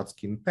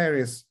Literacki in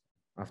Paris.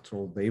 After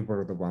all, they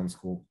were the ones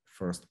who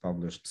first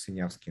published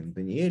Siniavsky and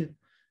Daniel,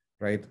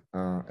 right?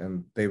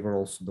 And they were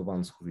also the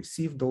ones who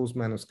received those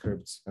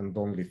manuscripts, and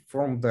only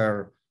from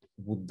there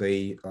would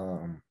they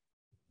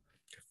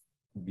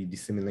be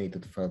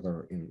disseminated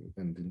further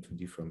and into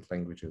different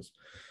languages,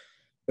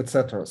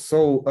 etc.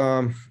 So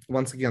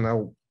once again,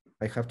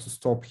 I have to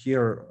stop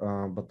here,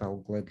 but I'll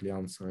gladly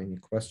answer any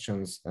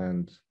questions.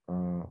 And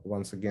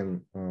once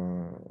again,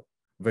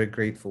 very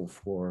grateful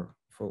for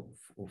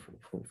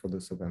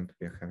this event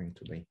we are having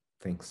today.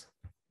 Thanks.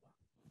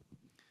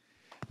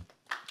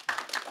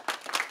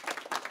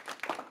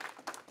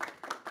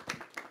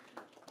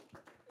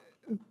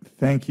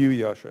 Thank you,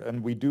 Yasha.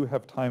 And we do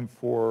have time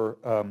for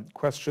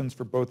questions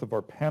for both of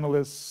our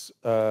panelists.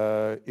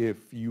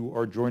 If you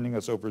are joining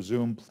us over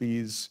Zoom,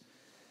 please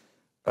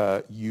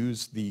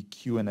use the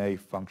Q&A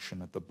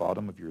function at the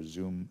bottom of your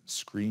Zoom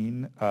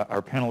screen.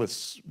 Our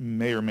panelists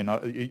may or may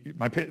not,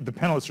 the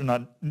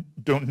panelists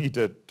don't need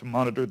to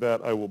monitor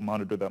that. I will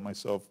monitor that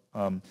myself.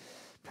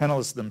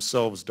 Panelists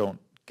themselves don't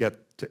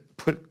get to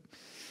put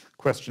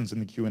questions in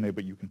the Q&A,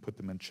 but you can put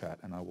them in chat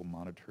and I will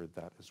monitor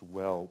that as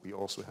well. We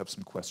also have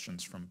some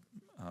questions from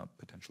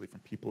potentially from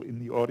people in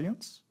the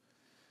audience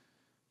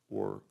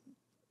or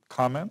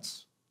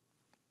comments.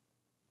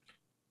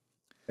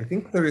 I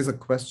think there is a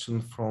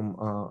question from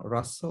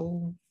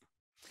Russell.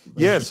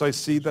 Yes, I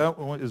see that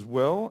one as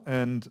well,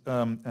 and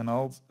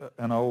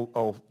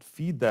I'll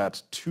feed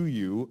that to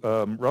you.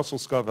 Russell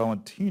Scott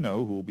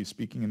Valentino, who will be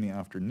speaking in the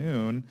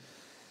afternoon,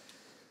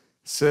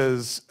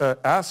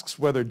 asks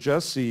whether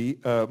Jessie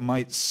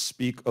might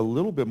speak a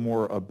little bit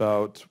more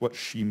about what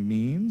she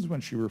means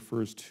when she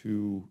refers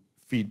to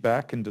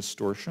feedback and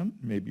distortion,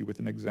 maybe with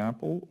an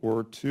example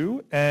or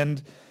two,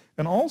 and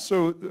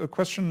also a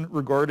question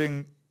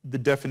regarding the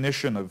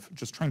definition of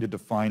just trying to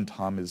define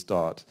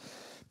Tamizdat,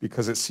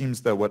 because it seems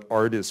that what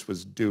Ardis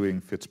was doing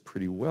fits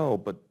pretty well,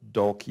 but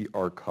Dalkey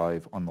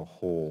Archive on the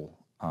whole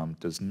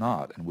does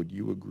not. And would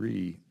you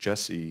agree,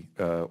 Jessie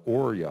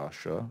or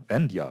Yasha,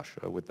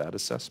 with that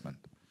assessment?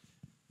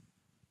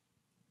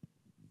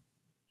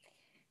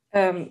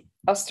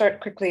 I'll start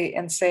quickly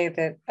and say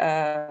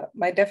that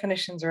my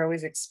definitions are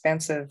always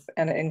expansive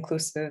and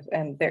inclusive,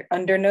 and they're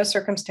under no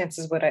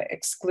circumstances would I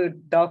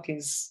exclude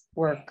Dalkey's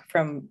work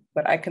from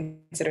what I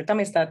consider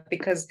Tamizdat,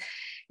 because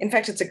in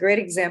fact, it's a great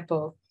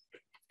example,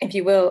 if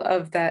you will,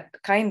 of that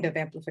kind of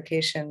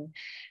amplification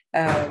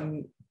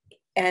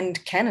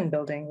and canon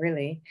building,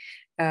 really.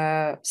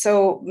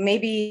 So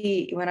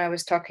maybe when I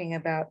was talking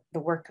about the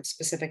work of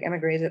specific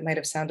emigres, it might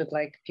have sounded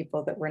like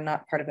people that were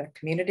not part of that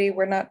community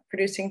were not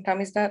producing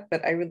Tamizdat,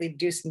 but I really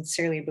do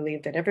sincerely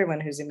believe that everyone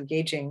who's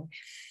engaging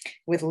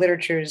with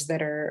literatures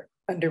that are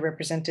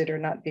underrepresented or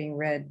not being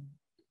read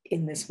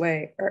in this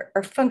way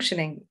are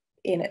functioning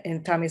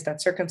in Tamizdat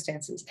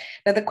circumstances.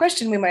 Now, the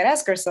question we might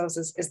ask ourselves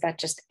is that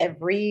just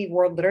every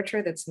world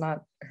literature that's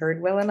not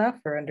heard well enough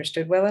or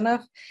understood well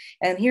enough?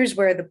 And here's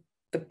where the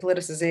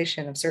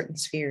politicization of certain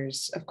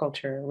spheres of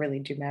culture really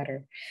do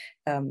matter,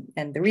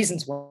 and the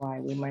reasons why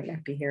we might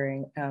not be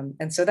hearing.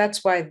 And so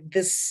that's why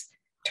this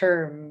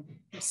term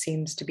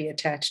seems to be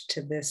attached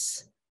to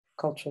this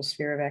cultural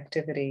sphere of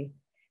activity.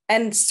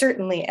 And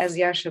certainly, as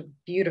Yasha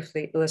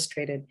beautifully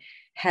illustrated,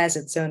 has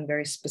its own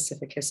very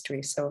specific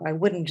history. So I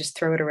wouldn't just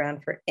throw it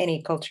around for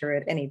any culture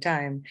at any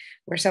time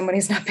where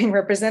somebody's not being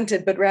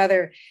represented, but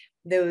rather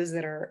those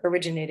that are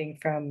originating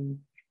from,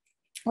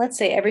 let's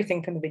say,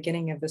 everything from the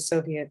beginning of the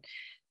Soviet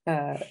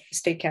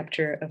state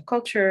capture of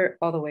culture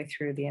all the way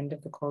through the end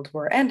of the Cold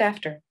War and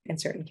after in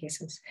certain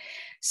cases.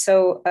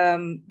 So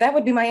that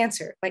would be my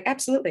answer. Like,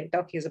 absolutely,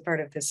 Dalkey is a part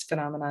of this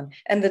phenomenon.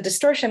 And the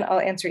distortion, I'll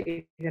answer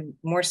even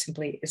more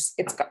simply, is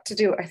it's got to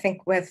do, I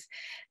think, with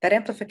that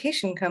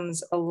amplification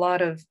comes a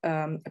lot of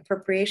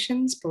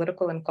appropriations,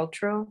 political and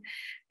cultural,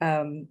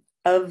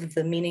 of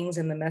the meanings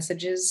and the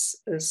messages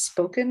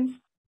spoken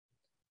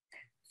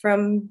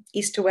from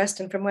east to west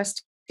and from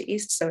west to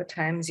east. So at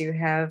times you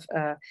have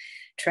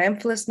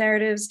triumphalist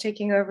narratives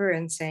taking over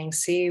and saying,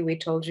 see, we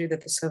told you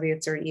that the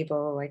Soviets are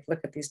evil, like, look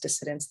at these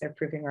dissidents, they're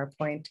proving our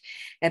point.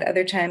 At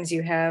other times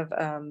you have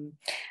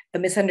the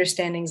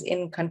misunderstandings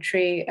in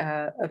country.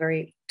 A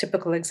very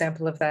typical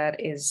example of that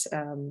is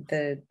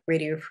the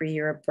Radio Free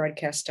Europe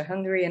broadcast to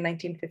Hungary in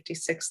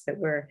 1956 that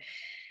were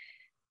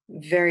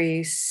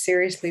very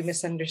seriously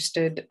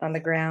misunderstood on the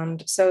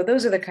ground. So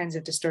those are the kinds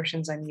of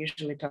distortions I'm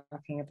usually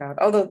talking about,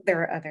 although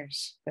there are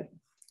others, but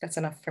that's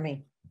enough for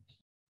me.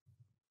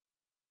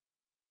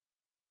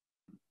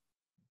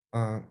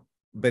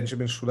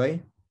 Benjamin, should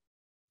I?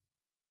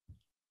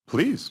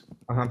 Please.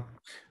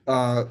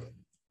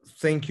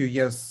 Thank you,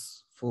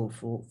 yes,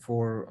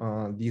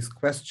 for these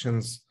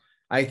questions.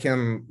 I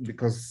can,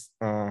 because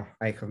I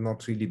have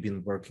not really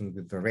been working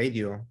with the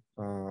radio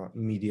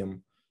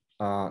medium,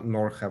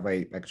 nor have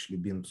I actually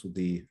been to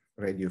the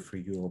Radio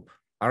Free Europe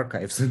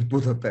archives in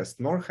Budapest,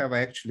 nor have I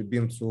actually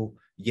been to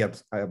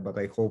yet, but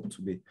I hope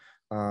to be,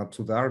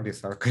 to the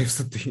Ardis archives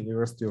at the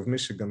University of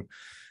Michigan.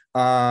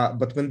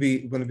 But when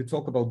we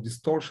talk about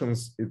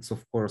distortions, it's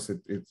of course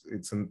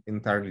it's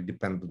entirely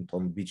dependent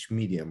on which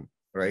medium,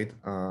 right?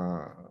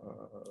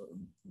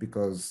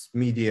 Because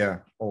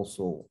media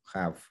also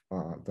have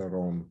their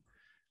own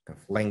kind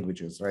of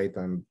languages, right,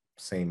 and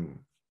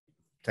same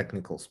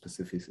technical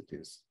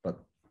specificities, but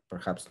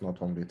perhaps not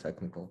only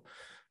technical.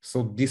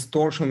 So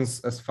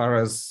distortions, as far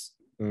as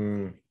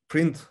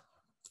print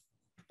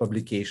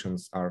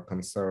publications are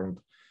concerned,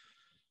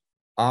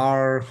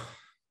 are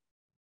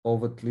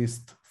of at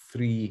least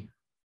three,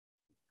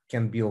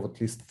 can be of at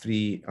least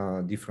three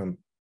different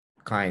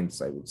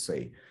kinds, I would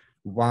say.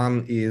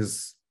 One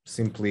is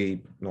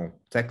simply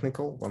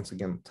technical, once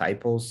again,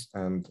 typos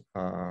and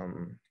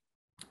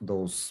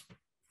those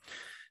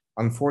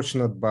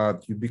unfortunate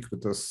but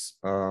ubiquitous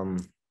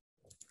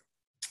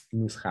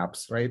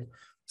mishaps, right?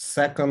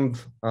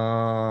 Second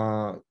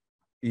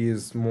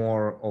is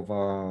more of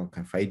a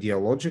kind of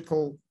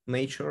ideological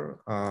nature,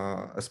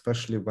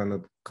 especially when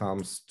it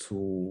comes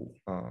to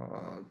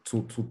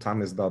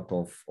tamizdat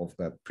of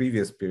that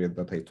previous period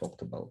that I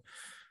talked about.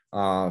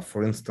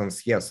 For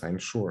instance, yes, I'm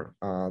sure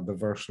the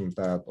version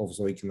that of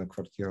Zoikina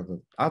Kvartira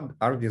that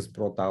Ardis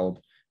brought out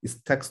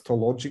is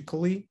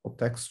textologically or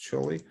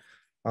textually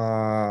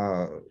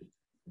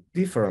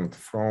different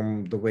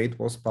from the way it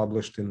was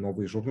published in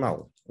Novy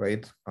Journal,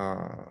 right?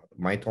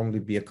 Might only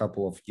be a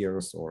couple of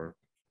years or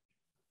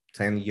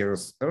 10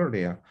 years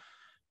earlier,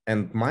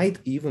 and might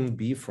even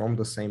be from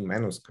the same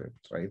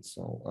manuscript, right?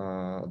 So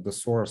the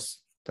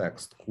source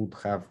text could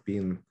have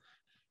been,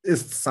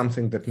 is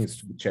something that needs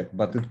to be checked,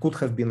 but it could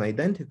have been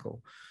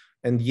identical.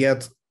 And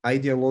yet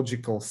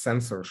ideological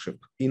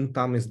censorship in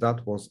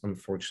tamizdat was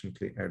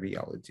unfortunately a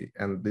reality.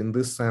 And in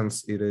this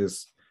sense, it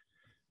is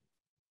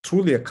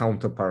truly a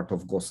counterpart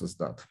of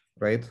Gosizdat,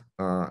 right?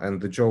 And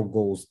the joke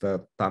goes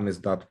that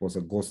tamizdat was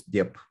a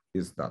Gosdep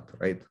is that,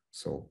 right?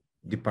 So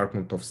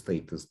Department of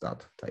State is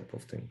that type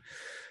of thing.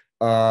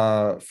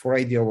 For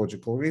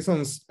ideological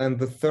reasons. And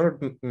the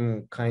third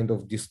kind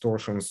of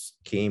distortions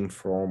came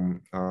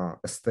from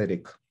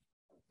aesthetic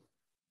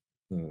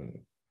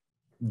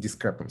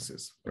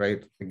discrepancies,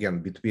 right? Again,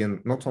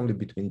 between, not only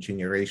between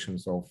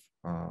generations of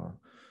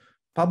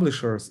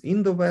publishers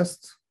in the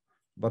West,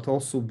 but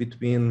also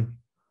between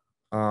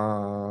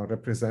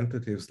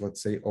representatives,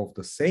 let's say, of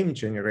the same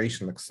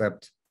generation,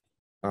 except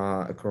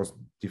across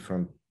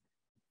different,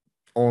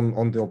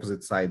 on the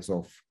opposite sides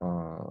of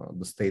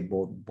the state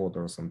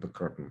borders and the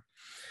curtain.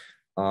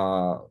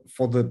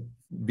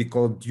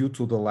 Because due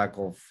to the lack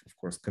of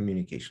course,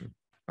 communication,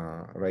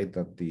 right,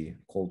 that the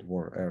Cold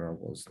War era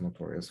was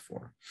notorious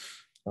for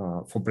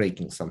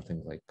breaking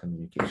something like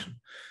communication.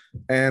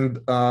 And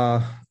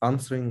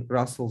answering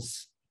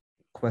Russell's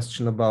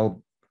question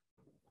about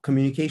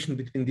communication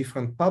between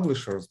different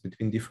publishers,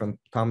 between different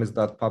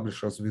tamizdat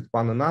publishers with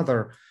one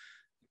another,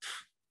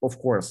 of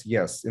course,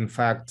 yes. In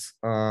fact,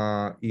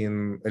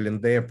 in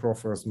Elendea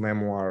Profer's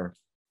memoir,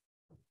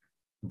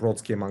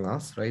 Brodsky Among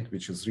Us, right,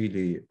 which is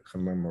really her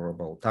memoir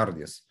about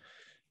Ardis,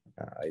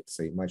 I'd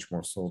say much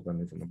more so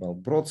than even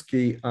about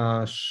Brodsky,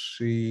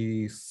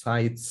 she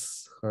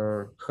cites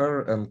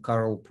her and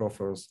Karl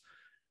Profer's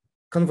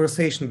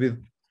conversation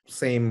with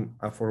same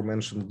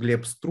aforementioned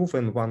Gleb Struve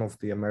in one of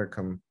the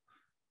American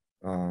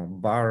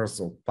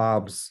bars or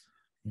pubs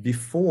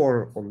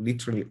before, or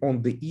literally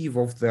on the eve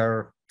of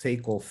their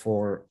takeoff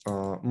for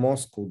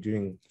Moscow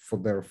for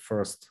their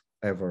first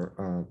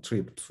ever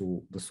trip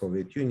to the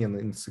Soviet Union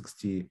in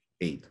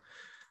 '68.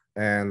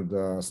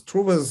 And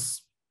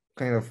Struve's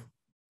kind of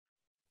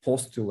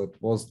postulate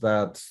was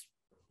that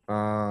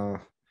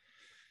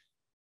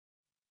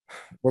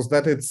was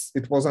that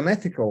it was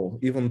unethical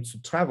even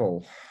to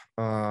travel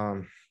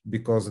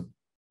because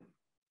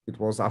it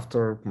was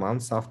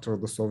months after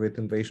the Soviet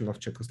invasion of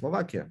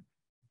Czechoslovakia.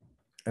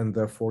 And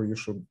therefore you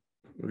should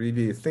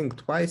really think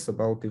twice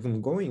about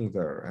even going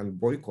there and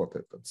boycott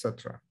it,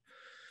 etc.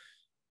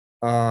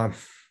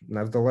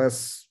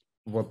 Nevertheless,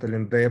 what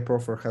Lindeya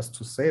Proffer has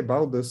to say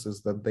about this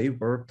is that they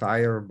were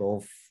tired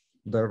of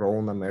their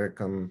own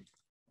American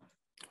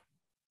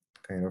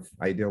kind of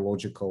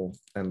ideological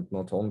and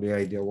not only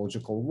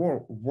ideological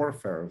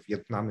warfare,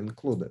 Vietnam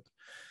included.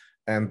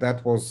 And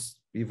that was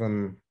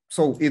even,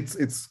 so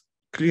it's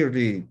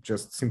clearly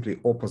just simply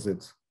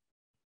opposite,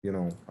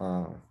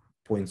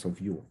 points of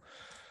view.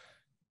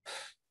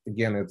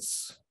 Again,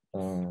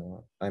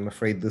 I'm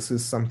afraid this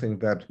is something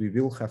that we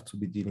will have to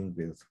be dealing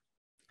with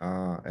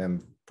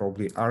and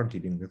probably are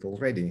dealing with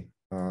already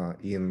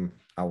in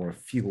our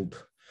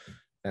field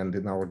and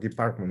in our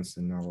departments,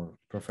 in our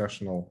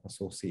professional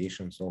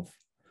associations of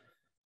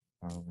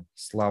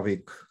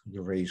Slavic,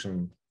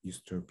 Eurasian,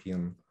 East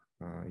European,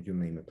 you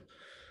name it.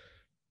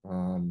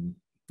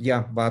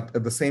 Yeah, but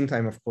at the same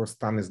time, of course,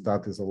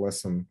 Tamizdat is a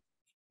lesson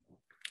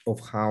of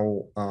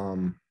how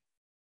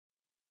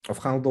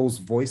those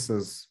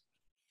voices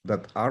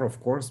that are,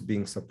 of course,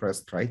 being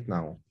suppressed right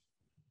now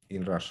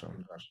in Russia.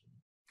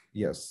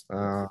 Yes.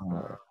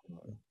 For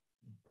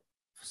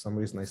some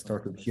reason, I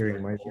started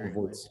hearing my own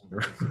voice.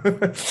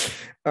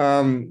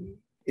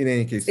 In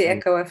any case, the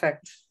echo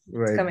effect.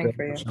 Right, it's coming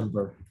for you.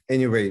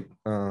 Anyway,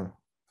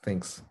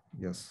 thanks.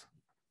 Yes.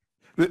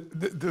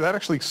 That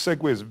actually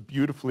segues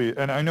beautifully,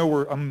 and I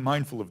know I'm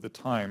mindful of the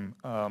time,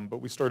 but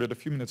we started a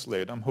few minutes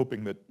late. I'm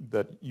hoping that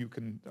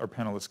our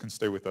panelists can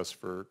stay with us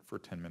for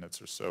 10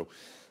 minutes or so.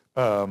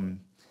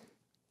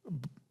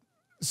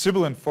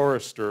 Sibylle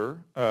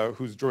Forrester,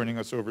 who's joining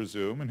us over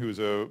Zoom and who's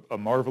a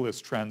marvelous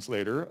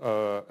translator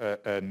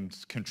and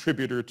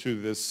contributor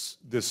to this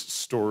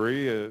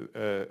story,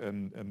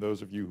 and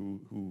those of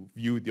you who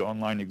view the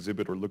online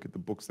exhibit or look at the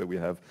books that we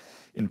have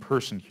in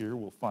person here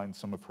will find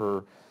some of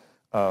her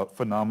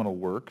phenomenal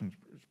work, and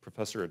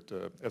professor at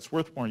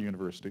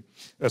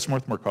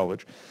Swarthmore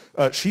College.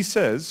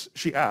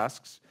 She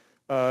asks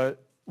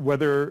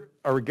whether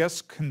our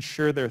guests can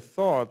share their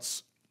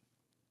thoughts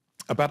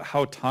about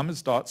how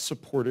Tamizdat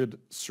supported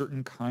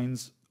certain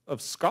kinds of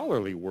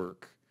scholarly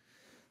work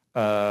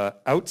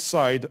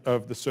outside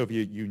of the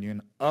Soviet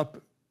Union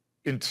up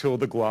until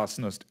the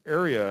Glasnost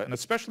area, and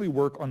especially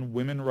work on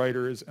women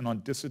writers and on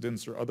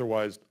dissidents or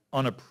otherwise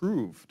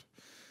unapproved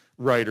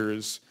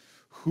writers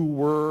who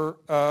were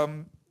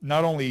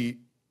not only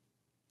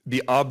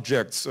the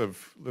objects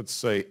of, let's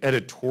say,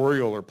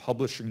 editorial or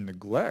publishing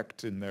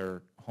neglect in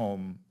their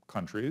home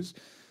countries,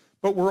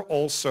 but were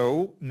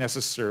also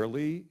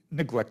necessarily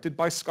neglected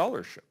by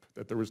scholarship,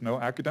 that there was no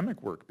academic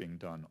work being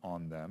done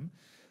on them.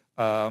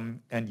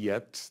 And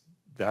yet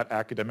that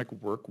academic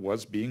work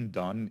was being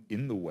done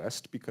in the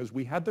West because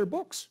we had their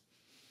books.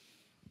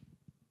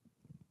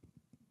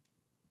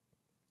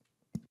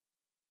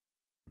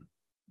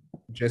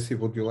 Jesse,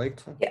 would you like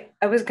to? Yeah,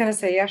 I was going to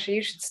say, Yasha,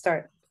 you should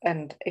start.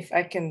 And if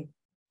I can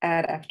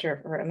add after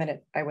for a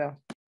minute, I will.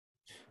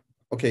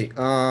 Okay,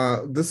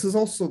 this is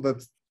also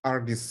that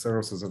Argis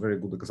serves as a very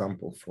good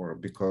example for,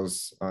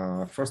 because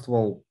first of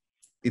all,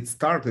 it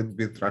started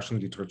with Russian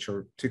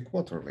Literature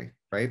Quarterly,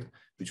 right?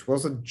 Which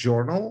was a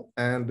journal,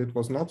 and it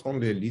was not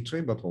only a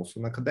literary, but also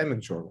an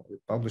academic journal.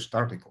 It published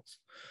articles.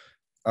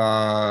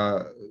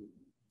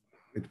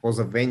 It was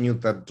a venue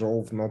that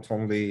drove not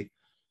only,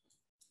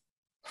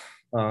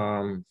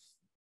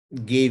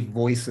 gave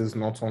voices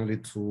not only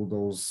to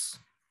those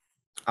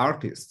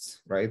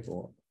artists, right?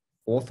 Or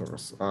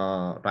authors,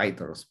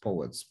 writers,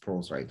 poets,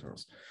 prose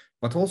writers,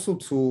 but also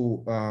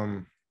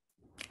to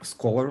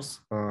scholars,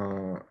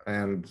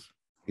 and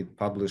it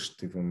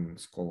published even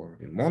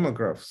scholarly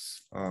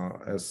monographs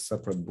as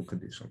separate book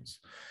editions.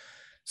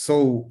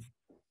 So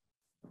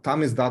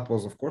Tamizdat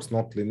was, of course,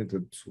 not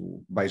limited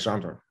to by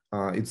genre.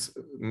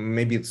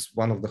 Maybe it's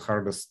one of the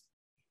hardest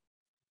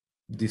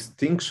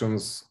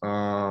distinctions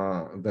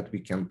that we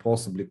can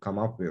possibly come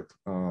up with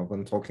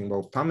when talking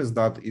about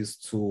Tamizdat is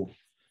to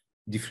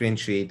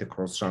differentiate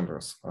across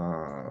genres,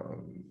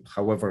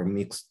 however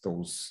mixed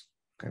those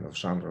kind of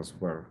genres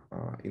were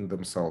in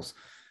themselves.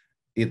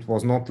 It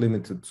was not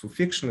limited to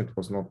fiction, it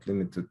was not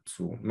limited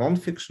to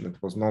non-fiction, it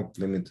was not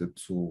limited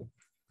to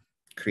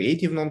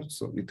creative non,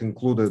 so it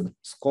included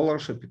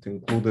scholarship, it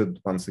included,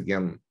 once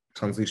again,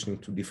 transitioning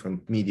to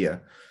different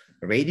media,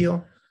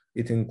 radio,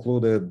 it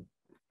included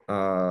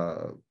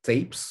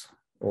tapes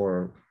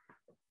or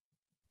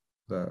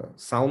the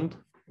sound,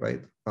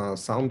 right?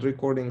 Sound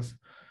recordings,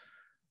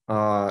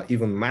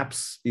 even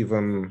maps,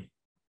 even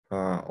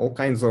all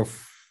kinds of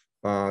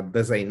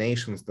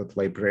designations that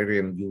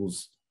librarians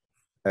use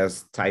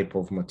as type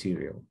of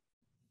material.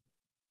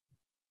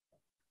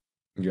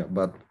 Yeah,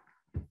 but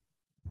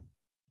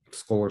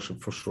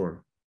scholarship for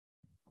sure.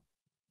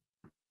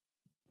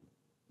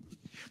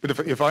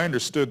 But if I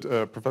understood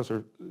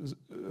Professor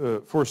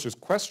Forster's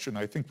question,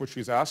 I think what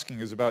she's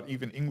asking is about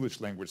even English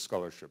language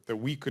scholarship, that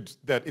we could,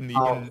 that in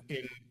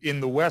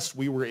the West,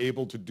 we were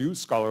able to do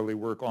scholarly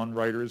work on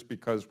writers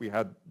because we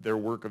had their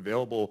work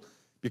available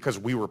because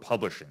we were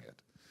publishing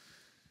it.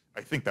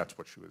 I think that's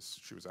what she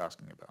was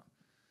asking about.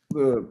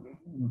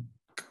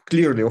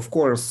 Clearly, of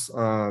course,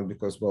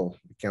 because, well,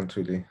 we can't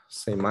really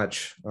say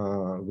much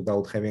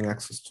without having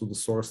access to the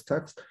source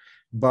text.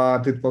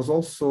 But it was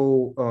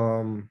also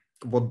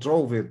what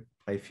drove it,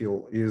 I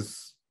feel,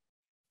 is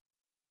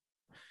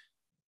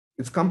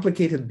it's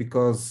complicated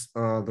because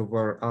there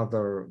were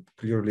other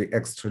clearly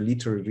extra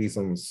literary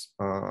reasons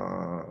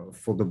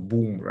for the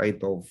boom,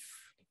 right, of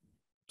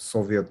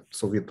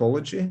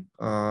Sovietology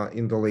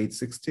in the late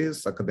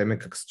 60s.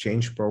 Academic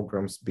exchange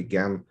programs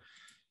began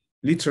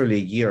literally a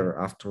year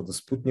after the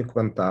Sputnik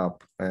went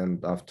up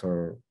and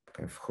after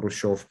kind of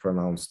Khrushchev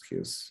pronounced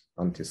his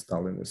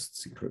anti-Stalinist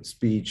secret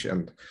speech.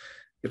 And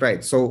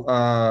right, so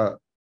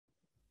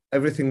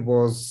everything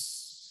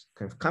was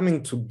kind of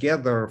coming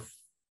together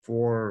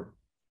for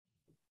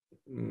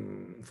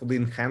the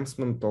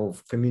enhancement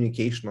of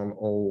communication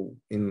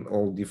in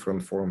all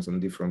different forms and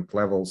different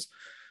levels.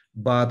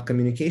 But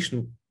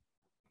communication,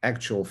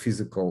 actual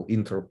physical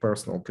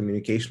interpersonal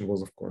communication,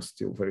 was of course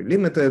still very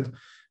limited.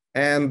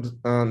 And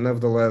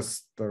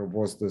nevertheless, there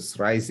was this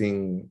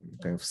rising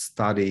kind of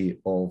study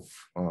of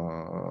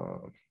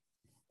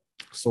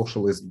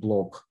socialist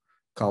bloc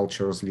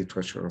cultures,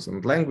 literatures,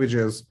 and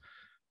languages.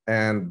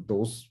 And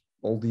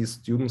all these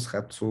students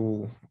had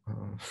to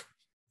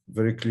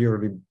very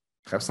clearly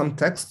have some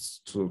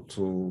texts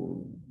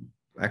to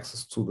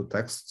access to the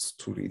texts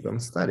to read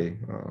and study.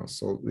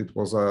 So it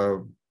was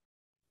a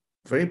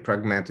very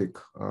pragmatic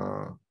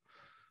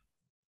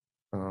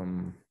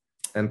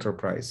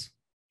enterprise,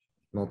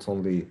 not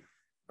only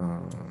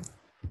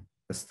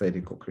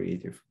aesthetic or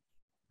creative.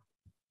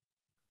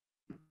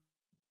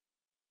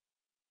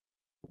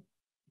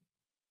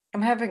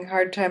 I'm having a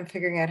hard time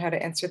figuring out how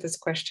to answer this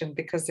question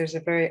because there's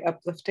a very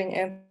uplifting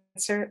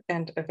answer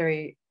and a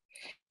very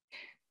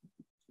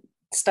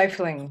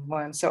stifling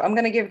one. So I'm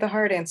going to give the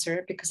hard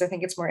answer because I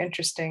think it's more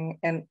interesting.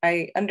 And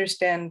I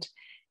understand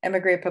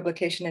emigre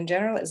publication in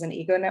general is an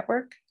ego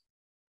network.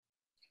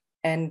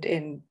 And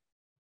in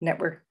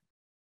network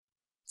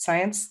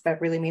science,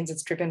 that really means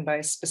it's driven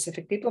by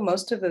specific people.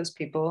 Most of those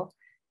people,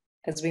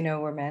 as we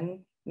know, were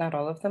men, not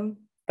all of them,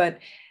 but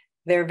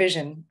their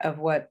vision of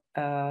what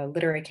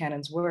literary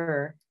canons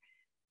were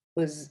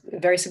was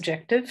very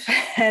subjective.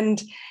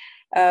 And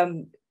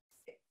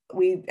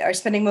we are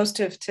spending most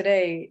of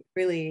today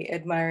really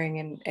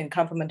admiring and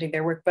complimenting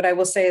their work. But I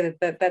will say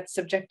that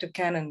subjective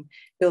canon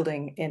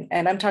building,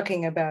 and I'm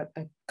talking about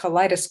a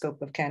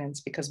kaleidoscope of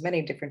canons because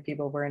many different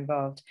people were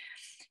involved,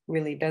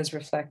 really does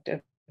reflect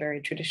a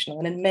very traditional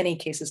and in many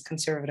cases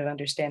conservative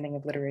understanding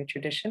of literary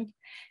tradition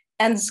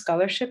and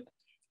scholarship.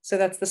 So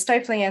that's the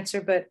stifling answer,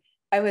 but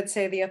I would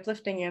say the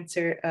uplifting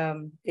answer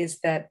is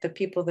that the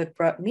people that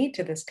brought me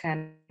to this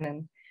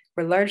canon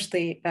were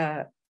largely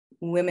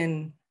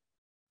women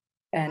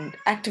and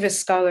activist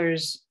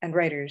scholars and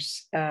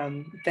writers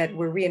that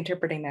were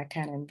reinterpreting that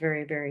canon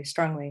very, very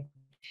strongly.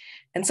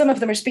 And some of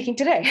them are speaking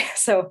today.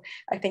 So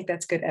I think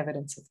that's good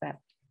evidence of that.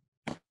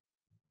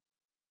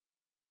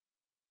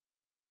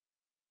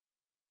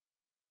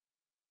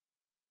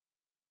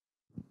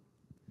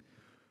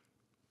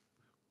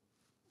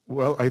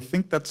 Well, I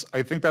think that's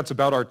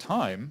about our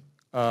time.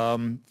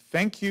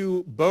 Thank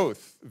you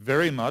both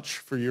very much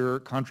for your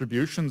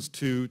contributions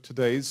to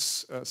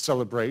today's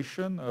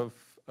celebration of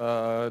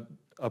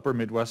Upper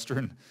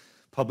Midwestern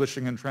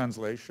publishing and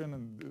translation,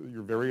 and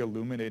your very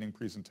illuminating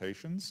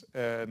presentations.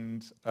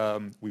 And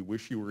we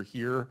wish you were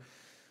here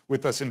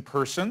with us in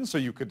person so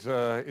you could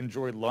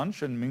enjoy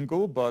lunch and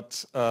mingle,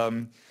 but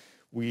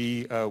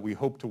we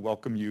hope to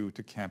welcome you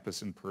to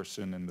campus in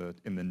person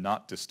in the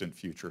not distant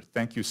future.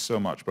 Thank you so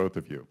much, both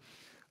of you.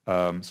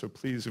 So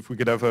please, if we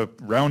could have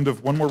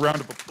one more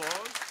round of applause.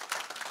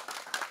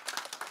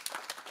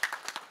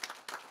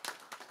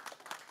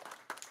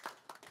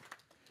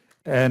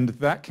 And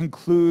that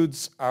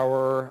concludes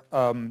our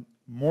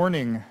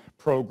morning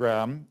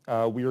program.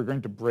 We are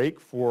going to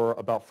break for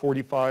about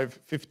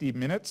 50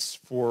 minutes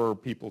for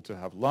people to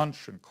have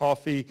lunch and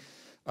coffee.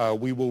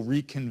 We will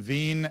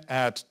reconvene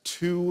at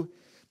 2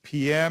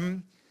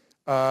 p.m.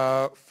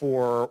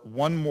 For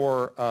one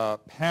more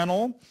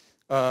panel.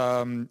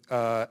 And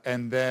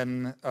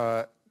then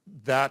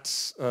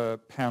that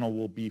panel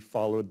will be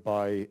followed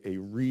by a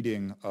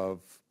reading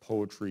of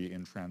poetry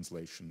in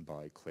translation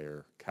by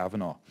Clare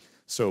Cavanagh.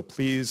 So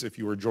please, if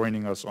you are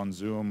joining us on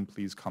Zoom,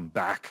 please come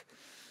back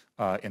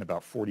in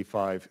about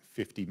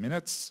 50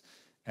 minutes.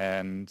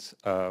 And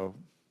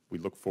we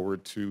look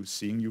forward to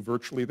seeing you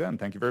virtually then.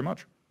 Thank you very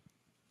much.